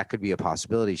 that could be a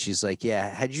possibility." She's like, "Yeah,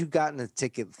 had you gotten a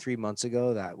ticket 3 months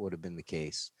ago, that would have been the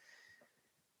case.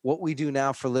 What we do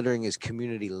now for littering is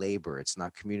community labor. It's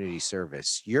not community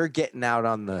service. You're getting out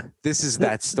on this is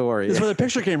that story." This is where the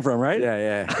picture came from, right?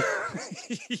 Yeah.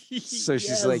 So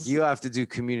she's like, "You have to do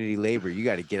community labor. You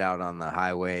got to get out on the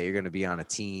highway. You're going to be on a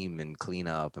team and clean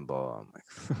up and blah." I'm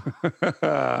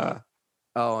like,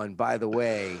 "Oh, and by the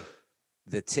way,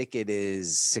 the ticket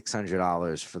is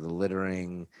 $600 for the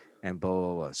littering and blah,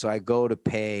 blah, blah." So I go to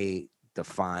pay the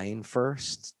fine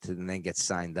first to then get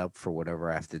signed up for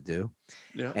whatever I have to do.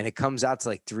 Yeah. And it comes out to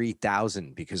like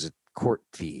 $3,000 because of court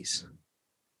fees.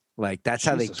 Like, that's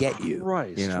how they get you.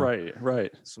 Right.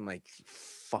 So I'm like,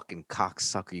 "Fucking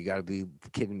cocksucker, you gotta be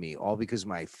kidding me." All because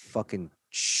my fucking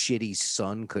shitty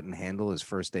son couldn't handle his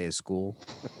first day of school.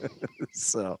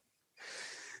 So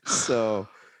I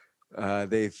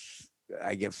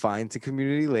get fined to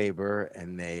community labor,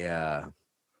 and I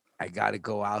got to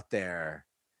go out there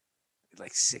at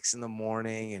like 6 a.m,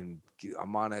 and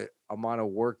I'm on a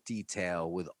work detail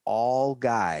with all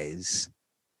guys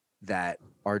that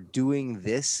are doing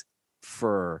this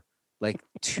for like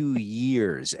 2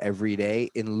 years every day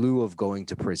in lieu of going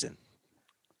to prison.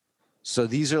 So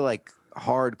these are like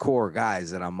hardcore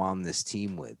guys that I'm on this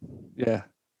team with. Yeah.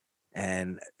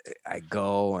 And I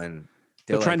go, and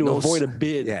they're trying to avoid a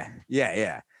bid.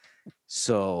 Yeah.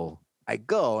 So I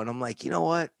go, and I'm like, "You know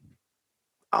what?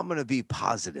 I'm going to be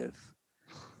positive.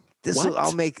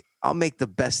 I'll make the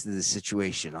best of the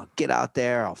situation. I'll get out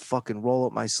there. I'll fucking roll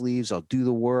up my sleeves. I'll do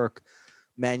the work.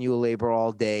 Manual labor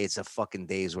all day. It's a fucking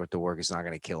day's worth of work. It's not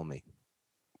going to kill me."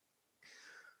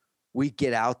 We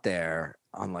get out there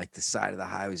on like the side of the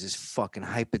highways. There's fucking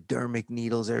hypodermic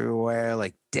needles everywhere,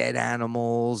 like dead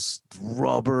animals,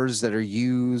 rubbers that are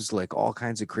used, like all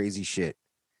kinds of crazy shit.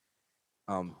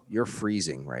 You're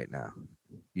freezing right now.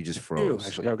 You just froze.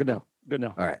 Actually, yeah, good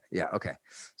now. All right. Yeah. Okay.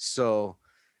 So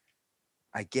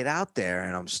I get out there,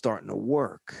 and I'm starting to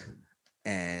work,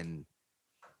 and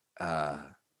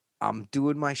I'm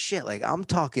doing my shit. Like, I'm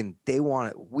talking,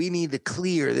 we need to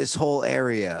clear this whole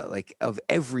area, like, of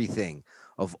everything,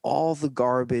 of all the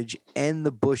garbage and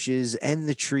the bushes and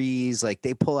the trees. Like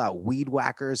they pull out weed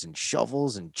whackers and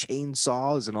shovels and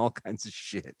chainsaws and all kinds of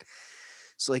shit.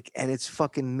 It's like, and it's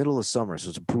fucking middle of summer, so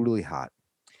it's brutally hot.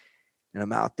 And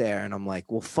I'm out there and I'm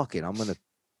like, well, fuck it. I'm going to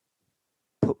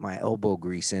put my elbow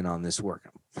grease in on this work.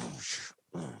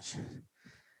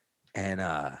 And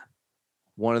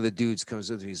one of the dudes comes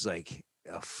up to me. He's like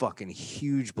a fucking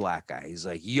huge black guy. He's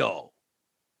like, yo.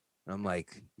 And I'm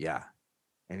like, yeah.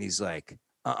 And he's like,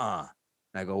 And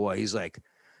I go, what? He's like,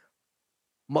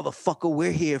 motherfucker,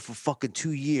 we're here for fucking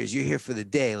 2 years. You're here for the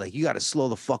day. Like, you got to slow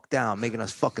the fuck down, making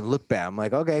us fucking look bad. I'm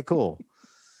like, okay, cool.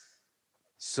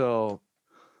 So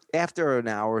after an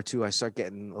hour or two, I start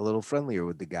getting a little friendlier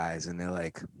with the guys. And they're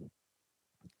like,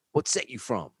 what set you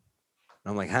from?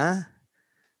 And I'm like, huh?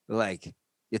 They're like,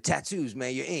 your tattoos,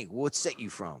 man, your ink. What set you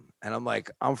from? And I'm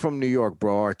like, I'm from New York,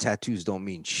 bro. Our tattoos don't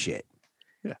mean shit.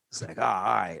 Yeah. It's like, all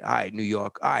right, New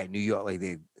York. All right, New York. Like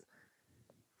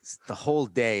the whole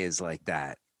day is like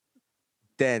that.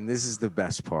 Then this is the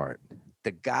best part.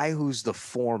 The guy who's the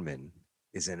foreman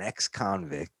is an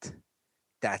ex-convict.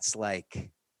 That's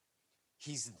like,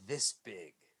 he's this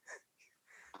big.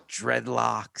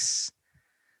 Dreadlocks,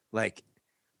 like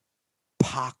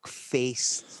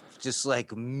pock-faced, just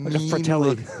like mean. Like a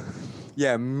Fratelli.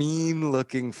 Yeah,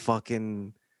 mean-looking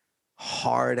fucking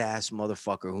hard-ass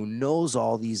motherfucker who knows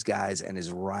all these guys and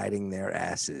is riding their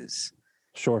asses.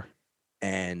 Sure.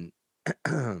 And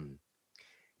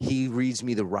he reads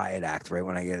me the riot act right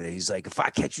when I get there. He's like, if I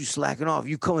catch you slacking off,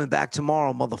 you coming back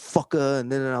tomorrow, motherfucker.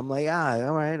 And then I'm like,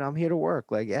 all right, I'm here to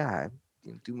work. Like, yeah,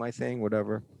 do my thing,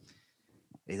 whatever.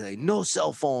 He's like, no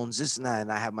cell phones, this and that.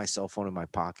 And I have my cell phone in my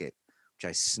pocket, which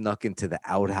I snuck into the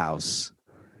outhouse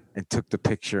and took the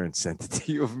picture and sent it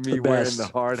to you of me wearing the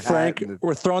hard hat. Frank,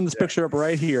 we're throwing this picture up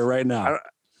right here, right now.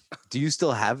 Do you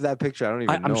still have that picture? I don't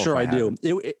even know. I'm sure I do.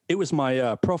 It was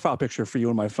my profile picture for you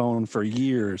on my phone for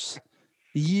years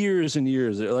and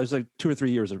years. It was like 2 or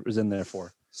 3 years it was in there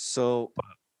for. So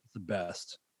the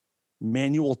best.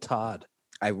 Manuel Todd.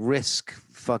 I risk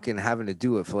fucking having to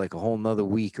do it for like a whole nother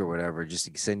week or whatever, just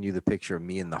to send you the picture of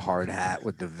me in the hard hat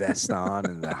with the vest on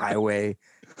and the highway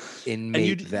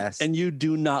inmate vest. And you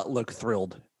do not look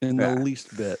thrilled in the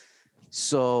least bit.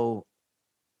 So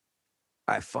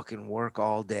I fucking work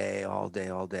all day.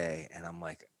 And I'm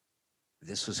like,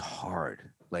 this was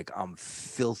hard. Like, I'm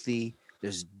filthy.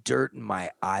 There's dirt in my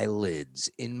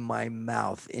eyelids, in my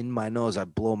mouth, in my nose. I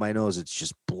blow my nose. It's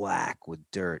just black with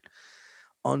dirt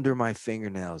under my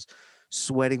fingernails,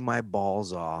 sweating my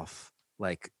balls off,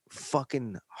 like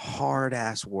fucking hard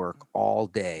ass work all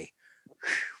day.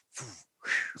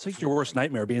 It's like your worst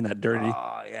nightmare being that dirty.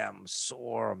 Oh, yeah, I'm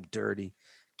sore. I'm dirty.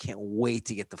 Can't wait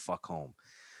to get the fuck home.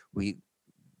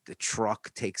 The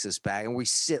truck takes us back, and we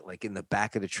sit like in the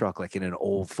back of the truck, like in an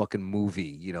old fucking movie,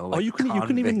 you know. Like, oh, you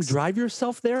couldn't even drive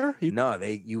yourself there? No,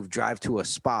 you drive to a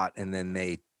spot, and then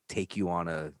they take you on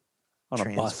a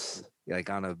bus. Like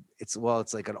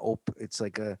it's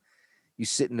like you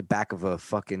sit in the back of a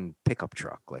fucking pickup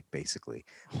truck, like basically.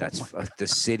 That's the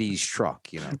city's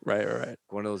truck, you know. Right.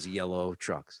 One of those yellow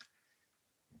trucks.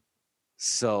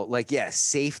 So, like, yeah,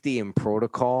 safety and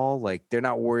protocol, like, they're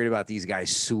not worried about these guys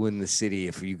suing the city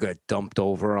if you got dumped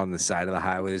over on the side of the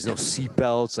highway. There's no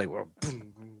seatbelts. Like, we're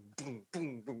boom, boom,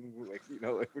 boom, boom, like, you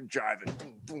know, like we're driving.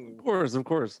 Boom, boom. Of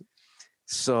course.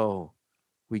 So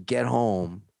we get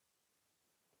home,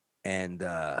 and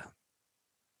the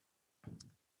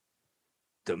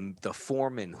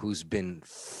foreman, who's been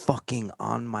fucking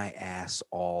on my ass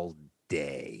all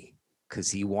day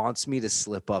because he wants me to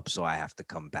slip up so I have to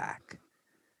come back.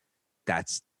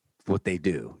 That's what they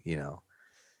do, you know.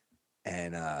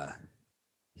 And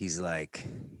he's like,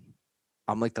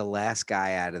 I'm like the last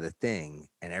guy out of the thing,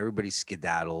 and everybody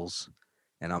skedaddles,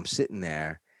 and I'm sitting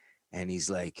there, and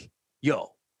he's like, yo,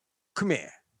 come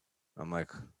here. I'm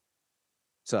like,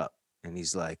 what's up? And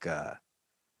he's like,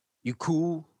 you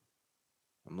cool?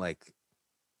 I'm like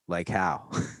how?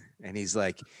 And he's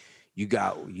like, you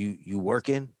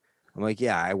working? I'm like,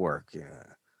 yeah, I work. Yeah.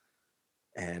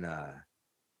 And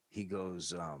he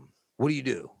goes, what do you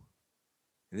do?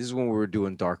 And this is when we were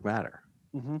doing Dark Matter.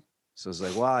 Mm-hmm. So it's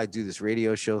like, well, I do this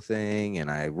radio show thing,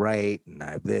 and I write, and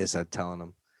I have this. I'm telling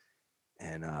him.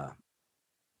 And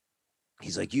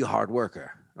he's like, you a hard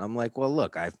worker. I'm like, well,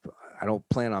 look, I don't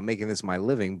plan on making this my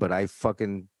living, but I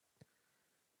fucking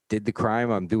did the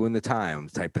crime. I'm doing the time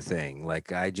type of thing.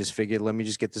 Like, I just figured, let me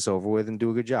just get this over with and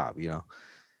do a good job, you know?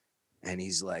 And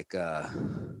he's like,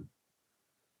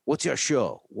 what's your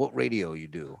show? What radio you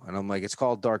do? And I'm like, it's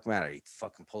called Dark Matter. He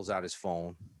fucking pulls out his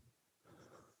phone.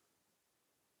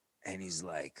 And he's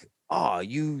like, oh,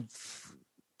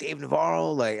 Dave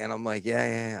Navarro, like, and I'm like,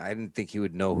 yeah. I didn't think he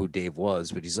would know who Dave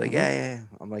was, but he's like, yeah.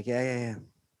 I'm like, yeah.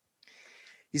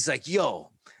 He's like, yo,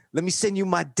 let me send you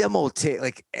my demo tape.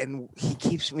 Like, and he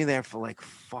keeps me there for like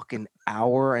fucking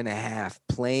hour and a half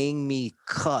playing me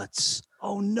cuts.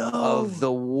 Oh no. Of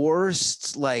the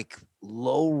worst, like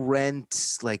low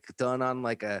rent, like done on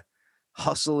like a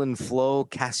Hustle and Flow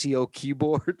Casio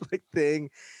keyboard like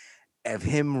thing of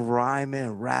him rhyming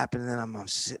and rapping. And then I'm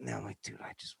sitting there, I'm like, dude,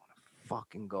 I just want to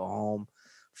fucking go home.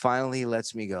 Finally, he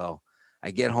lets me go.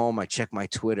 I get home, I check my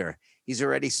Twitter. He's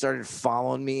already started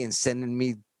following me and sending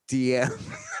me DM.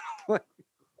 Like,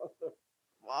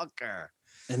 motherfucker.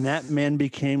 And that man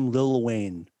became Lil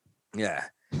Wayne. Yeah.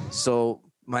 So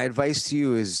my advice to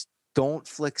you is don't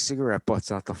flick cigarette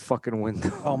butts out the fucking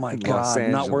window. Oh my God,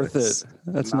 not worth it.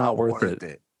 That's not worth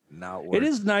it. Not worth it. It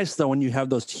is nice though when you have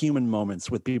those human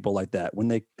moments with people like that, when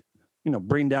they,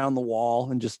 bring down the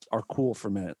wall and just are cool for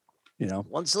a minute.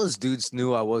 Once those dudes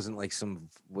knew I wasn't like some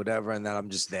whatever, and that I'm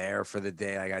just there for the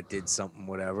day, like I did something,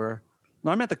 whatever.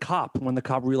 No, I'm at the cop when the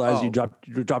cop realized you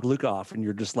dropped Luke off, and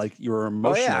you're just like you were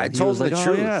emotional. Oh yeah, I told him the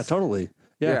truth. Oh, yeah, totally.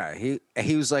 Yeah, he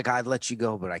was like, I'd let you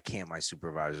go, but I can't. My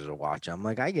supervisors are watching. I'm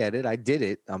like, I get it. I did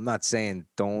it. I'm not saying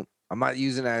don't. I'm not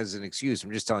using it as an excuse.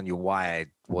 I'm just telling you why I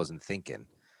wasn't thinking.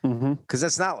 Because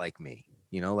that's not like me.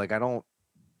 Like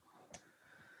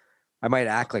I might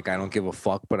act like I don't give a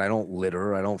fuck, but I don't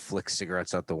litter. I don't flick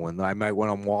cigarettes out the window. I might when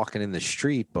I'm walking in the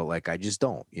street, but like I just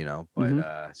don't.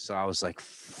 But so I was like,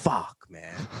 fuck,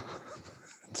 man.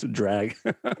 It's a drag.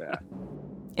 Yeah.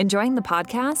 Enjoying the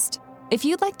podcast? If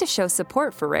you'd like to show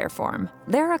support for Rareform,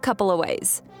 there are a couple of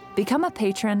ways. Become a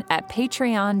patron at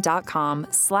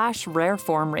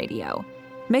patreon.com/rareformradio.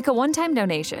 Make a one-time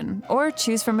donation or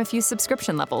choose from a few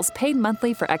subscription levels paid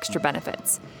monthly for extra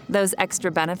benefits. Those extra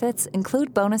benefits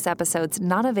include bonus episodes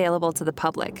not available to the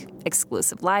public,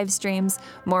 exclusive live streams,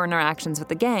 more interactions with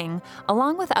the gang,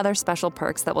 along with other special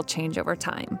perks that will change over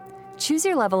time. Choose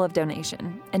your level of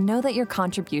donation and know that your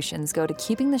contributions go to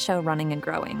keeping the show running and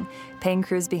growing, paying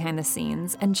crews behind the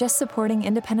scenes, and just supporting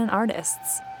independent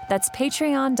artists. That's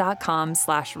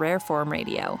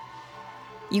patreon.com/rareformradio.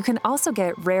 You can also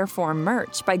get Rareform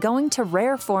merch by going to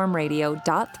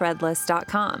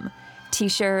rareformradio.threadless.com.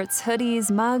 T-shirts,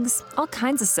 hoodies, mugs, all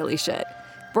kinds of silly shit.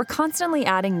 We're constantly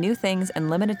adding new things and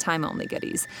limited time only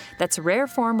goodies. That's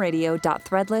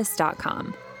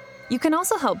rareformradio.threadless.com. You can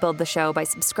also help build the show by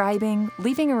subscribing,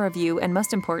 leaving a review, and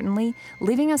most importantly,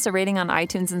 leaving us a rating on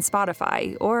iTunes and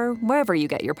Spotify, or wherever you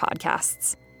get your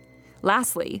podcasts.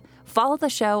 Lastly, follow the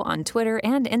show on Twitter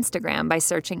and Instagram by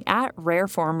searching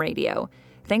 @RareformRadio.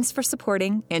 Thanks for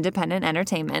supporting independent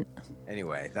entertainment.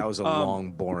 Anyway, that was a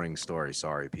long, boring story.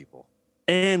 Sorry, people.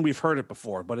 And we've heard it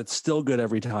before, but it's still good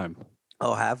every time.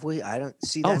 Oh, have we? I don't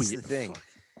see. That's the thing.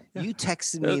 Yeah. You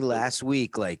texted me last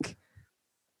week, like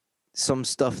some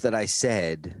stuff that I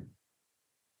said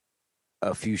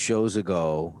a few shows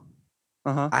ago.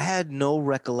 I had no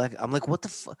recollection. I'm like, what the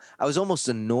fuck? I was almost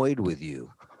annoyed with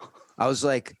you. I was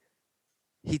like,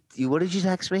 what did you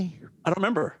text me? I don't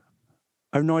remember.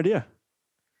 I have no idea.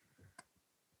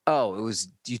 Oh,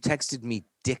 you texted me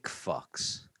dick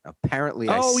fucks. Apparently,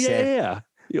 yeah.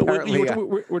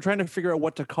 We're trying to figure out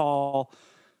what to call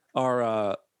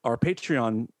our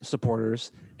Patreon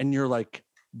supporters, and you're like,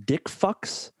 dick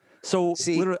fucks? So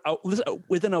literally,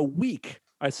 within a week,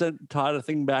 I sent Todd a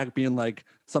thing back being like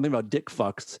something about dick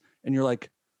fucks, and you're like,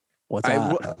 what's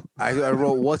that? I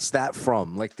wrote, what's that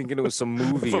from? Like thinking it was some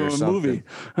movie or something. Movie. And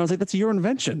I was like, that's your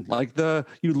invention. Like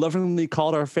you lovingly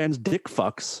called our fans dick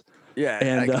fucks. Yeah,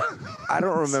 and I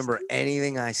don't remember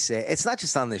anything I say. It's not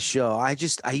just on this show. I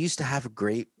used to have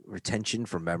great retention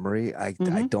for memory. I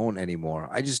don't anymore.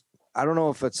 I don't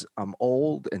know if I'm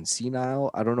old and senile.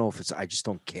 I don't know if I just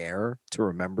don't care to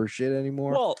remember shit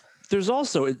anymore. Well, there's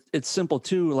also it's simple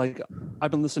too. Like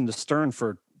I've been listening to Stern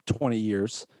for 20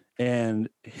 years, and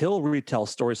he'll retell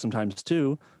stories sometimes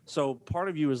too. So part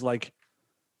of you is like,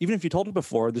 even if you told it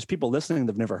before, there's people listening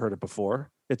that've never heard it before.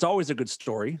 It's always a good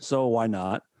story, so why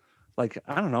not? Like,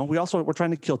 I don't know. We're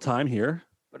trying to kill time here.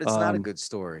 But it's not a good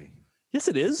story. Yes,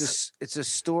 it is. It's a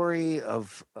story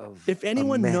of if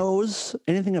anyone knows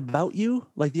anything about you,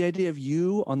 like the idea of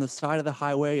you on the side of the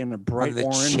highway in a bright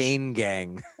orange chain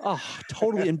gang. Oh,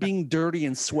 totally. And being dirty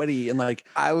and sweaty. And like,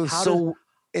 I was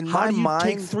in my mind,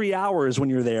 take 3 hours when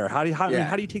you're there? How do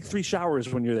you take 3 showers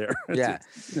when you're there?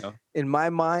 In my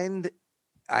mind,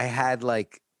 I had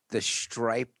like the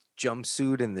striped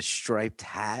jumpsuit and the striped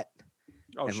hat.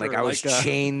 Oh, and sure. Like I was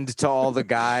chained to all the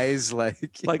guys, like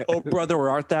oh brother, where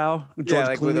art thou?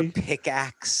 George Clooney. With a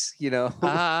pickaxe,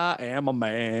 I am a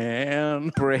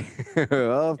man,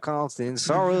 of constant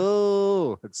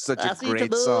sorrow. It's such a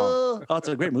great song. Oh, it's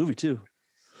a great movie too.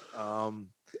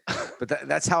 But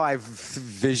that's how I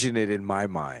vision it in my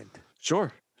mind.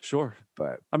 Sure.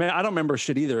 But I mean, I don't remember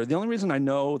shit either. The only reason I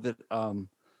know that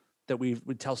that we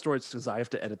tell stories because I have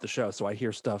to edit the show, so I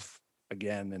hear stuff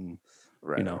again and.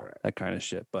 Right. That kind of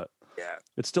shit. But yeah,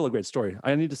 it's still a great story.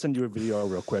 I need to send you a video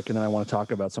real quick, and then I want to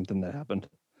talk about something that happened.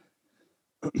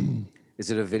 Is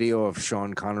it a video of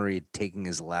Sean Connery taking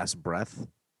his last breath?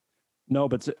 No,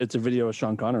 but it's a video of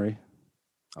Sean Connery.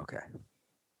 Okay.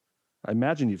 I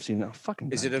imagine you've seen it.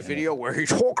 Is it a video where he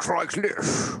talks like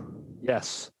this?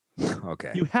 Yes.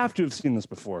 Okay. You have to have seen this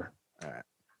before. All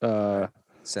right.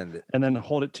 Send it. And then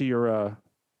hold it to your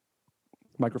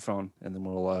microphone, and then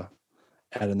we'll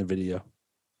add in the video.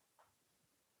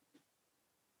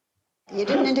 You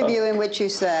did an interview in which you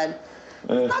said,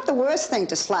 it's not the worst thing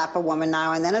to slap a woman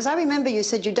now and then. As I remember, you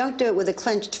said you don't do it with a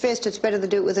clenched fist. It's better to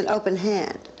do it with an open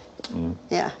hand.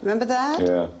 Yeah. Remember that?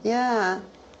 Yeah. Yeah.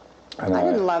 And I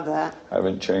didn't love that. I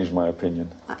haven't changed my opinion.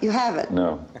 You haven't?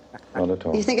 No, not at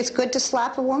all. You think it's good to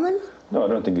slap a woman? No, I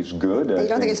don't think it's good. You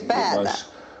don't think it's bad?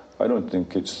 I don't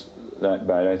think it's that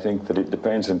bad. I think that it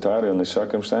depends entirely on the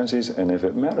circumstances and if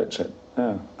it merits it.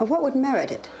 Yeah. What would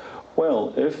merit it?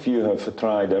 Well, if you have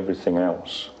tried everything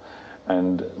else,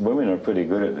 and women are pretty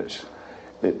good at this,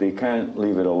 they can't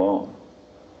leave it alone.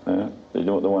 They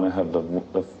don't want to have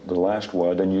the last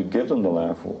word, and you give them the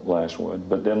last word,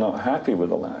 but they're not happy with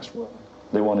the last word.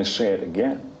 They want to say it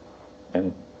again,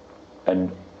 and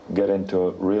get into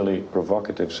a really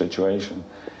provocative situation.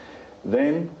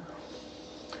 Then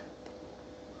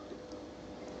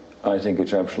I think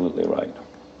it's absolutely right.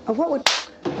 What would...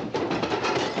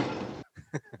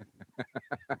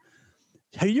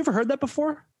 Have you ever heard that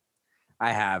before?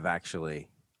 I have, actually.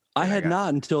 I had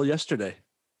not until yesterday.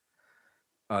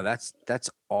 Oh, that's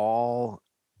all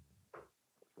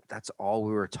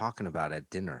we were talking about at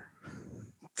dinner.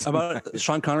 About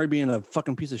Sean Connery being a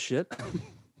fucking piece of shit?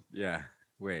 Yeah.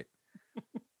 Wait.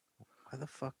 Why the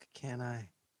fuck can't I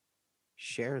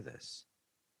share this?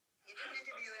 You did an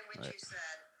interview in which you said,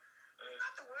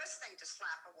 not the worst thing to slap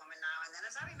a woman now and then.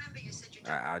 As I remember, you said you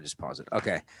don't... I'll just pause it.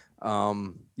 Okay.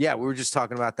 Yeah, we were just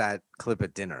talking about that clip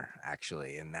at dinner,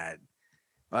 actually, and that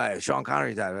Sean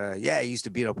Connery died. Yeah, he used to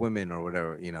beat up women or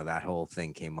whatever. That whole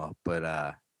thing came up, but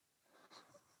I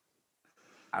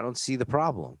don't see the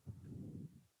problem.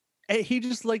 Hey, he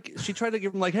just she tried to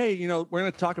give him hey, we're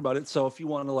going to talk about it. So if you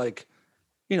want to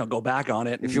go back on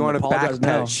it. If you want to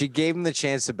backpedal, she gave him the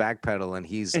chance to backpedal, and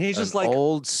he's just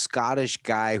old Scottish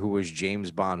guy who was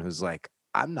James Bond, who's like,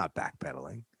 I'm not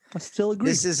backpedaling. I still agree.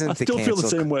 This isn't. I still feel the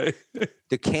same way.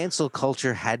 The cancel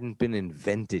culture hadn't been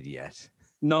invented yet.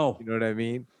 No, you know what I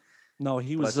mean. No,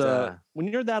 he was. When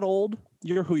you're that old,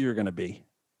 you're who you're going to be.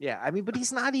 Yeah, I mean, but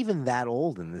he's not even that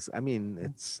old in this. I mean,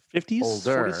 it's 50s,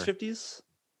 older. 40s, 50s.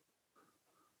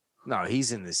 No,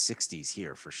 he's in the 60s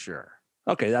here for sure.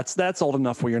 Okay, that's old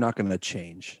enough where you're not going to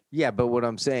change. Yeah, but what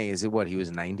I'm saying is, he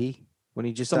was 90 when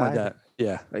he just something died? like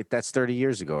that. Yeah, that's 30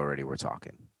 years ago already. We're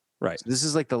talking. Right. So this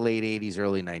is like the late 80s,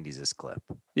 early 90s. This clip.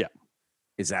 Yeah.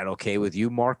 Is that okay with you,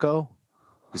 Marco?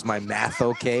 Is my math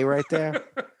okay right there?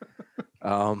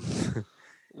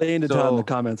 Lay into Todd in the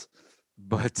comments.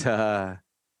 But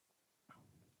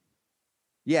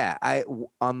yeah,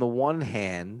 on the one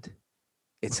hand,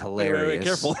 it's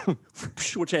hilarious. Wait, careful.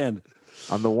 Which hand?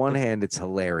 On the one hand, it's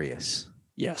hilarious.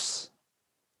 Yes.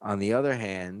 On the other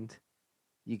hand,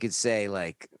 you could say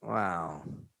wow,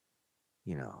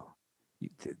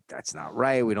 that's not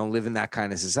right. We don't live in that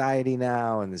kind of society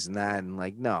now, and this and that, and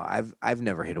no, I've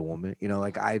never hit a woman.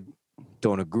 I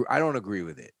don't agree. I don't agree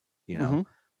with it. Mm-hmm.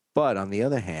 But on the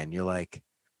other hand, you're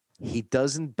he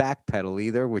doesn't backpedal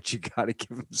either, which you got to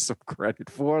give him some credit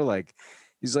for.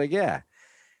 He's yeah.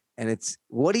 And it's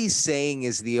what he's saying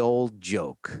is the old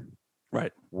joke.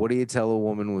 Right. What do you tell a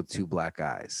woman with two black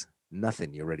eyes?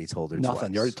 Nothing. You already told her Nothing.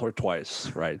 twice. You already told her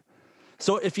twice. Right.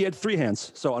 So if you had three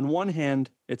hands, so on one hand,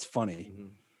 it's funny.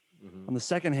 Mm-hmm. Mm-hmm. On the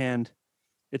second hand,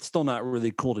 it's still not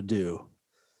really cool to do.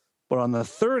 But on the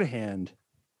third hand,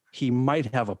 he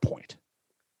might have a point.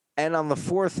 And on the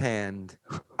fourth hand,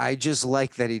 I just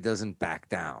like that he doesn't back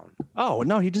down. Oh,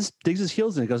 no, he just digs his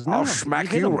heels in. He goes, no, I'll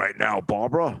smack you right now,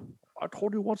 Barbara. I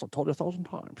told you once, I told you 1,000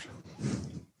 times.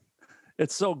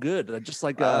 It's so good. Just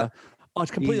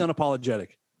it's completely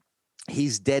unapologetic.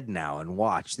 He's dead now, and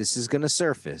watch. This is going to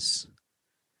surface.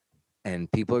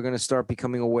 And people are going to start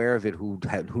becoming aware of it who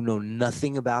know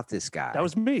nothing about this guy. That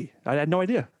was me. I had no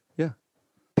idea. Yeah.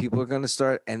 People are going to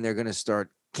start, and they're going to start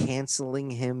canceling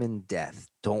him in death.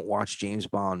 Don't watch James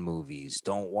Bond movies.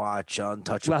 Don't watch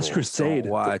Untouchables. Last Crusade.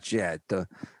 Don't watch,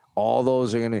 all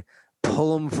those are going to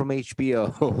pull them from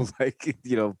HBO, like,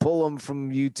 pull them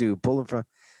from YouTube, pull them from.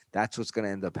 That's what's going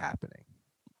to end up happening.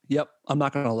 Yep, I'm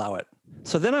not going to allow it.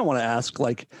 So then I want to ask,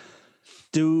 like,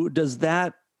 does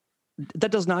that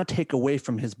does not take away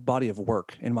from his body of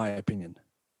work, in my opinion.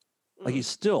 Like, he's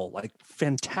still like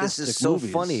fantastic. This is so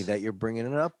movies. funny that you're bringing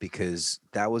it up, because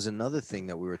that was another thing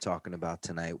that we were talking about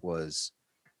tonight was,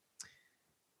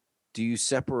 do you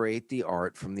separate the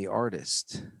art from the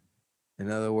artist?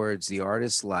 In other words, the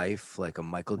artist's life, like a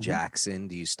Michael Jackson,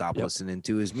 do you stop listening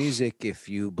to his music if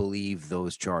you believe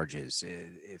those charges?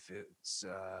 If it's,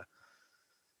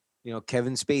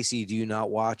 Kevin Spacey, do you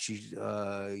not watch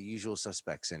Usual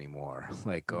Suspects anymore?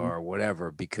 Like, or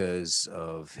whatever, because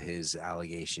of his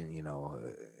allegation,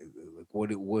 what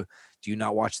do you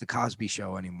not watch the Cosby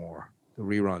Show anymore? The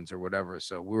reruns or whatever.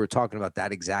 So we were talking about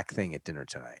that exact thing at dinner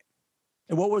tonight.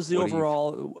 And what was the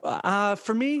overall,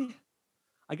 for me,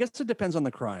 I guess it depends on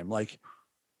the crime. Like,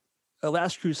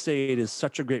 Last Crusade is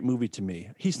such a great movie to me.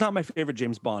 He's not my favorite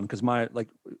James Bond, because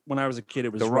when I was a kid,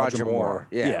 it was Roger Moore.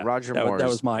 Yeah, Roger Moore. That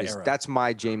was my era. That's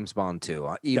my James Bond too.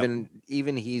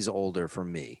 Even he's older for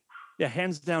me. Yeah,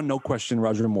 hands down, no question,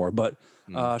 Roger Moore. But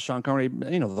Sean Connery,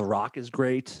 The Rock is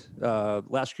great.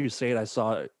 Last Crusade, I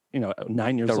saw,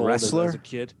 9 years old as a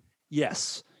kid.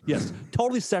 Yes,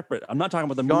 totally separate. I'm not talking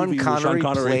about the movie. Sean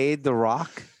Connery played The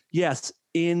Rock. Yes,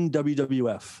 in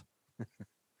WWF.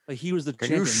 Like, he was the Can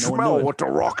champion. you smell what The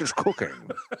Rock is cooking?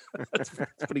 That's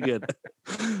pretty good.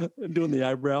 Doing the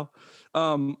eyebrow.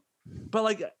 But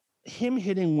like, him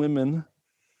hitting women,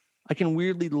 I can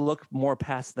weirdly look more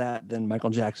past that than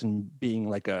Michael Jackson being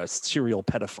like a serial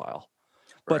pedophile.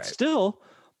 But still,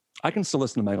 I can still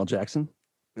listen to Michael Jackson.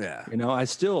 Yeah. I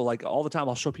still, like, all the time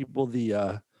I'll show people the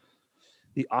a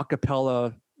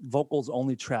cappella vocals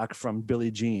only track from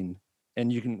Billie Jean,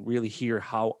 and you can really hear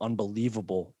how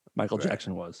unbelievable Michael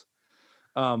Jackson was.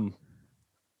 I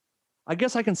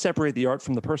guess I can separate the art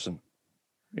from the person.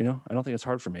 I don't think it's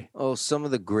hard for me. Oh, some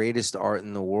of the greatest art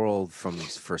in the world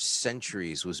for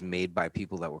centuries was made by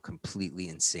people that were completely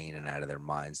insane and out of their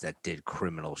minds, that did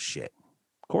criminal shit.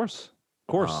 Of course.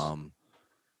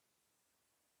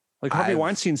 Like, Harvey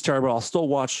Weinstein's terrible. I'll still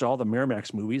watch all the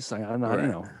Miramax movies. I'm not, I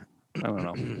don't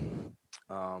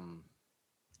know.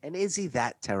 And is he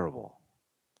that terrible?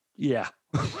 Yeah.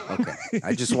 Okay.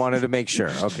 I just wanted to make sure.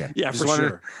 Okay. Yeah, for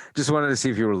sure. Just wanted to see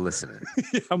if you were listening.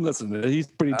 Yeah, I'm listening. He's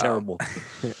pretty terrible.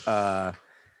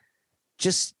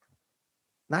 Just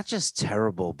not just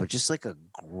terrible, but just like a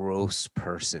gross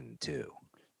person too.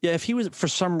 Yeah, if he was, for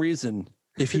some reason,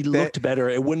 if he looked better,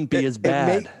 it wouldn't be as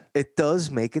bad. It does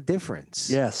make a difference.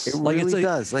 Yes. It really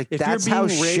does. Like, that's how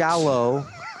shallow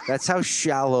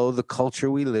the culture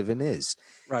we live in is.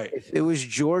 Right. If it was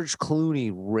George Clooney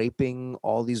raping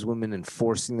all these women and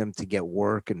forcing them to get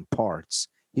work and parts,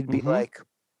 he'd be like,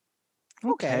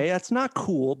 okay, that's not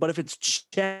cool. But if it's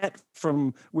Chet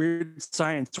from Weird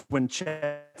Science, when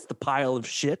Chet's the pile of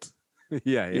shit,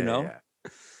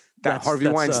 that Harvey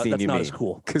Weinstein, that's you not mean? as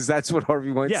cool. Because that's what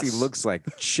Harvey Weinstein looks like.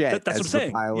 Chet that's as what I'm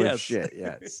the pile of shit.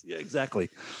 Yes. Yeah, exactly.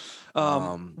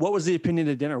 What was the opinion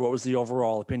at dinner? What was the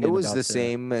overall opinion? It was the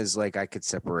same as, like, I could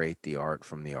separate the art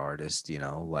from the artist,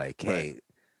 like, hey,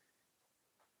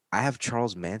 I have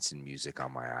Charles Manson music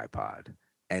on my iPod,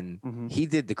 and he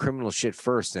did the criminal shit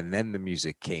first, and then the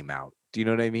music came out. Do you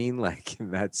know what I mean? Like,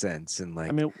 in that sense. And, like,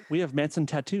 I mean, we have Manson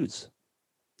tattoos.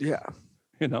 Yeah.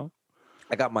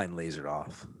 I got mine lasered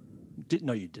off.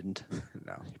 No, you didn't.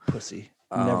 No. You pussy.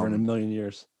 Never in a million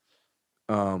years.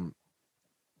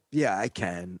 Yeah, I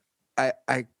can.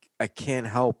 I can't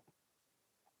help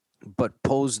but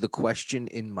pose the question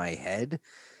in my head.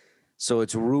 So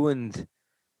it's ruined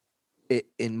it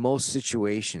in most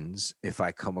situations. If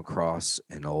I come across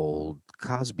an old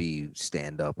Cosby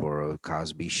stand-up or a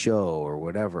Cosby show or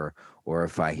whatever, or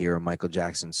if I hear a Michael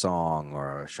Jackson song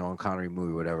or a Sean Connery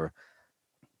movie, whatever,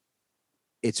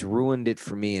 it's ruined it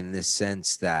for me in this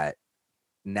sense that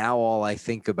now all I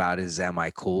think about is, am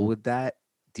I cool with that?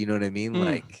 Do you know what I mean?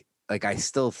 Like I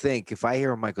still think, if I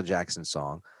hear a Michael Jackson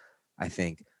song, I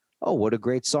think, oh, what a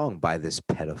great song by this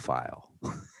pedophile.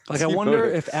 Like, I wonder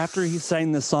if after he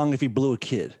sang this song, if he blew a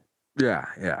kid. Yeah.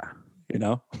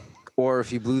 Or if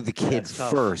he blew the kid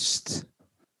first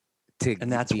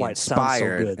and that's why inspired, it sounds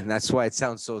so good. and that's why it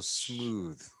sounds so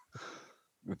smooth.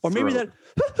 Or maybe that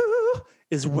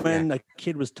is when a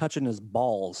kid was touching his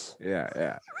balls.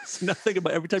 Yeah. So now think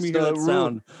about every time you hear that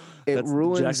sound. It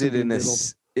ruins it in a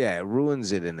it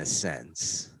ruins it in a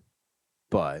sense.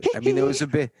 But I mean, there's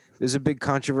a big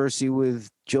controversy with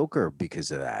Joker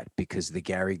because of that, because the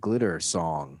Gary Glitter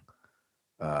song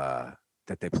that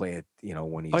they play it,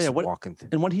 when he's walking.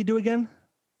 And what did he do again?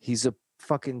 He's a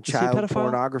fucking child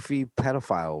pornography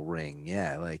pedophile ring.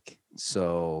 Yeah, like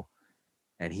so,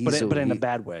 and he's but in a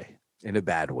bad way. In a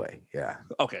bad way, yeah.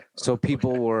 Okay. So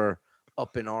people were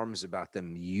up in arms about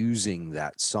them using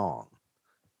that song.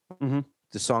 Mm-hmm.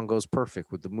 The song goes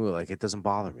perfect with the movie. Like, it doesn't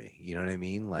bother me. You know what I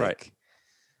mean? Like, right.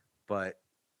 But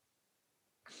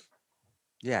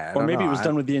yeah, or maybe it was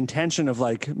done with the intention of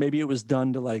like, maybe it was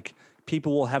done to like,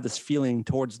 people will have this feeling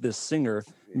towards this singer.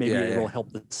 Maybe it'll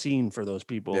help the scene for those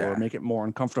people or make it more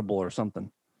uncomfortable or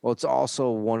something. Well, it's also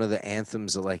one of the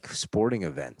anthems of like sporting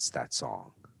events, that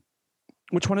song.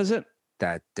 Which one is it?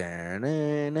 That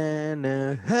hey,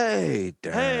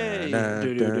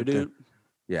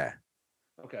 yeah.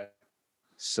 Okay.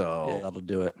 So yeah, that'll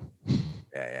do it.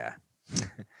 Yeah.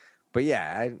 But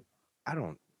yeah, I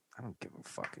don't give a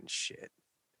fucking shit.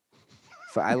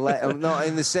 No,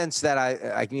 in the sense that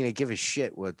I give a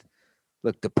shit with,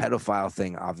 look, the pedophile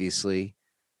thing, obviously.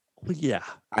 Well, yeah.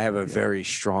 I have a very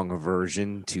strong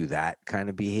aversion to that kind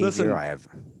of behavior.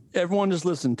 Everyone just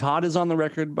listen. Todd is on the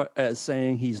record as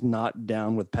saying he's not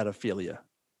down with pedophilia.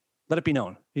 Let it be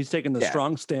known. He's taking the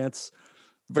strong stance.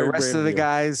 The rest of the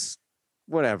guys,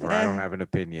 whatever. I don't have an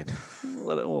opinion.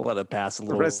 We'll let it pass a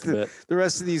little bit. The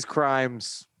rest of these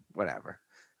crimes, whatever.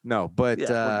 No, but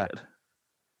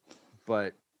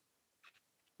but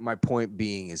my point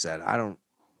being is that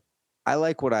I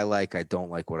like what I like. I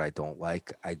don't like what I don't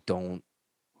like. I'm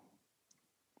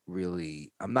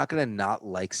not going to not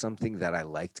like something that I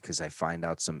liked because I find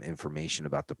out some information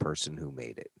about the person who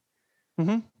made it.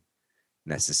 Mm-hmm.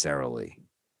 Necessarily.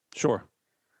 Sure.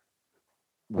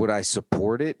 Would I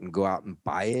support it and go out and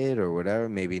buy it or whatever?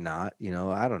 Maybe not.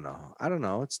 I don't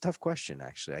know. It's a tough question,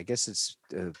 actually. I guess it's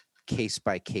a case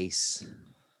by case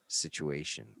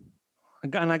situation.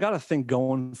 And I got to think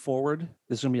going forward,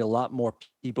 there's going to be a lot more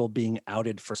people being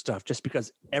outed for stuff just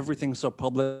because everything's so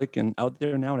public and out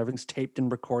there now and everything's taped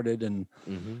and recorded. And,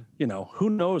 who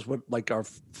knows what like our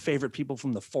favorite people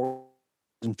from the 40s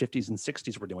and 50s and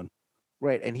 60s were doing.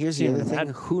 Right. And here's the other thing.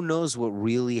 Who knows what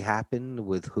really happened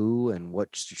with who and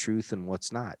what's the truth and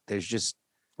what's not? There's just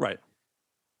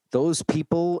those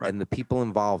people and the people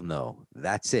involved know.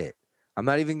 That's it. I'm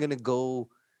not even going to go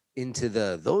into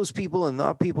those people and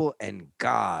not people and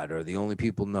God are the only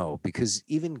people know, because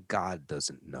even God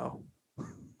doesn't know.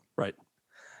 Right.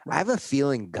 I have a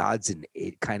feeling God's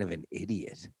kind of an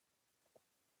idiot.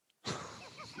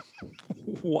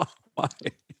 Why? Well,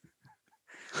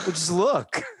 just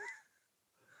look.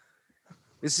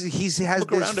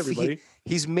 Look around, everybody.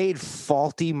 He's made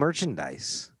faulty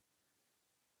merchandise.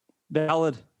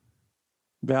 Valid.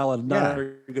 Not a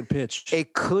very good pitch.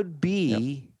 It could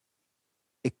be.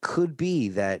 It could be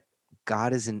that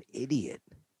God is an idiot,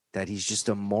 that he's just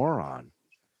a moron.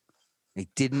 He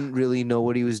didn't really know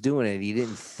what he was doing and he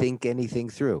didn't think anything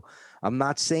through. I'm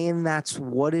not saying that's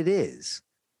what it is,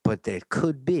 but there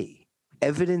could be.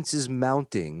 Evidence is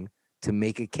mounting to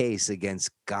make a case against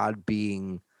God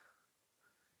being.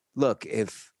 Look,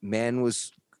 if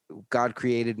God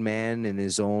created man in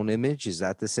his own image, is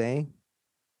that the saying?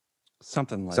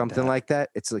 Something like that.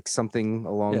 It's like something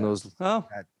along those. Oh,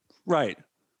 right.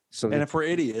 So and if we're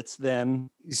idiots, then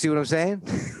you see what I'm saying?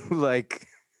 Like,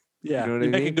 yeah, you know what you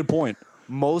I make mean? a good point.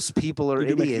 Most people are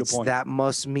idiots. That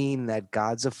must mean that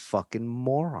God's a fucking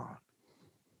moron.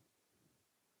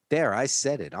 There, I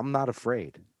said it. I'm not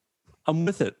afraid. I'm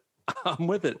with it.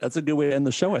 That's a good way to end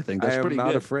the show, I think. That's pretty good. I'm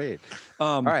not afraid.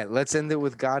 All right, let's end it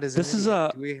with God is an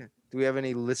idiot. Do we have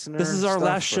any listeners? This is our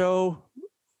last show.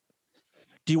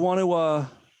 Do you want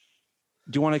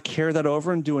to carry that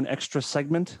over and do an extra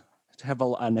segment to have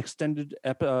an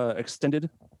extended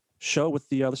show with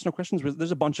the listener questions?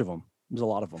 There's a bunch of them. There's a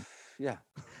lot of them. Yeah.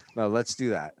 No, let's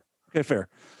do that. Okay, fair.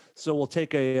 So we'll say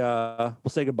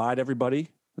goodbye to everybody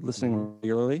listening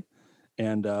regularly,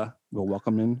 and we'll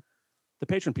welcome in the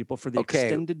patron people for the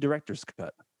extended director's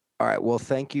cut. All right. Well,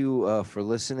 thank you for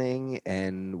listening,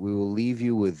 and we will leave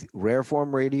you with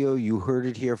Rareform Radio. You heard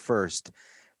it here first.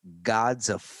 God's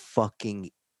a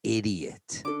fucking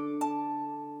idiot.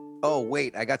 Oh,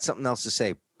 wait. I got something else to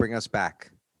say. Bring us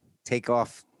back. Take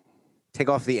off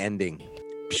the ending.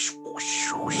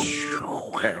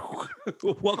 Okay.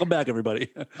 Welcome back,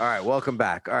 everybody. All right. Welcome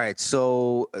back. All right.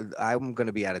 So I'm going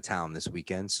to be out of town this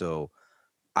weekend, so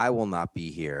I will not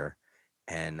be here.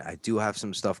 And I do have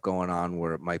some stuff going on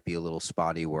where it might be a little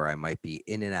spotty, where I might be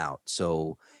in and out.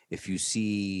 So if you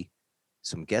see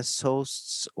some guest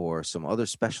hosts or some other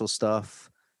special stuff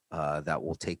that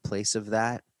will take place of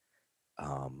that,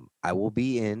 I will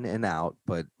be in and out,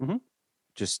 but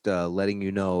just letting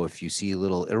you know if you see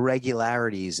little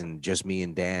irregularities and just me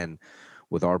and Dan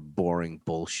with our boring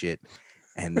bullshit,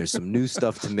 and there's some new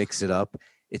stuff to mix it up,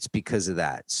 it's because of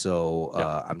that. So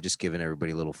I'm just giving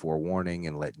everybody a little forewarning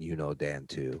and letting you know, Dan,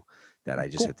 too, that I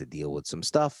just have to deal with some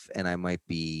stuff, and I might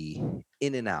be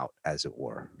in and out, as it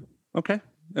were. Okay,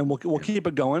 and we'll keep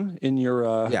it going in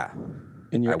your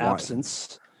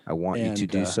absence. I want you to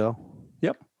do so.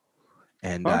 Yep.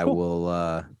 And I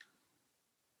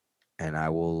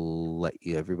will let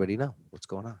everybody know what's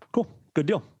going on. Cool. Good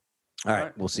deal. All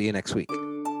right. We'll see you next week.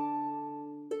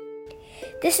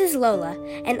 This is Lola,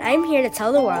 and I'm here to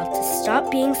tell the world to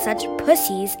stop being such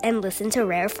pussies and listen to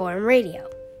Rare Form Radio.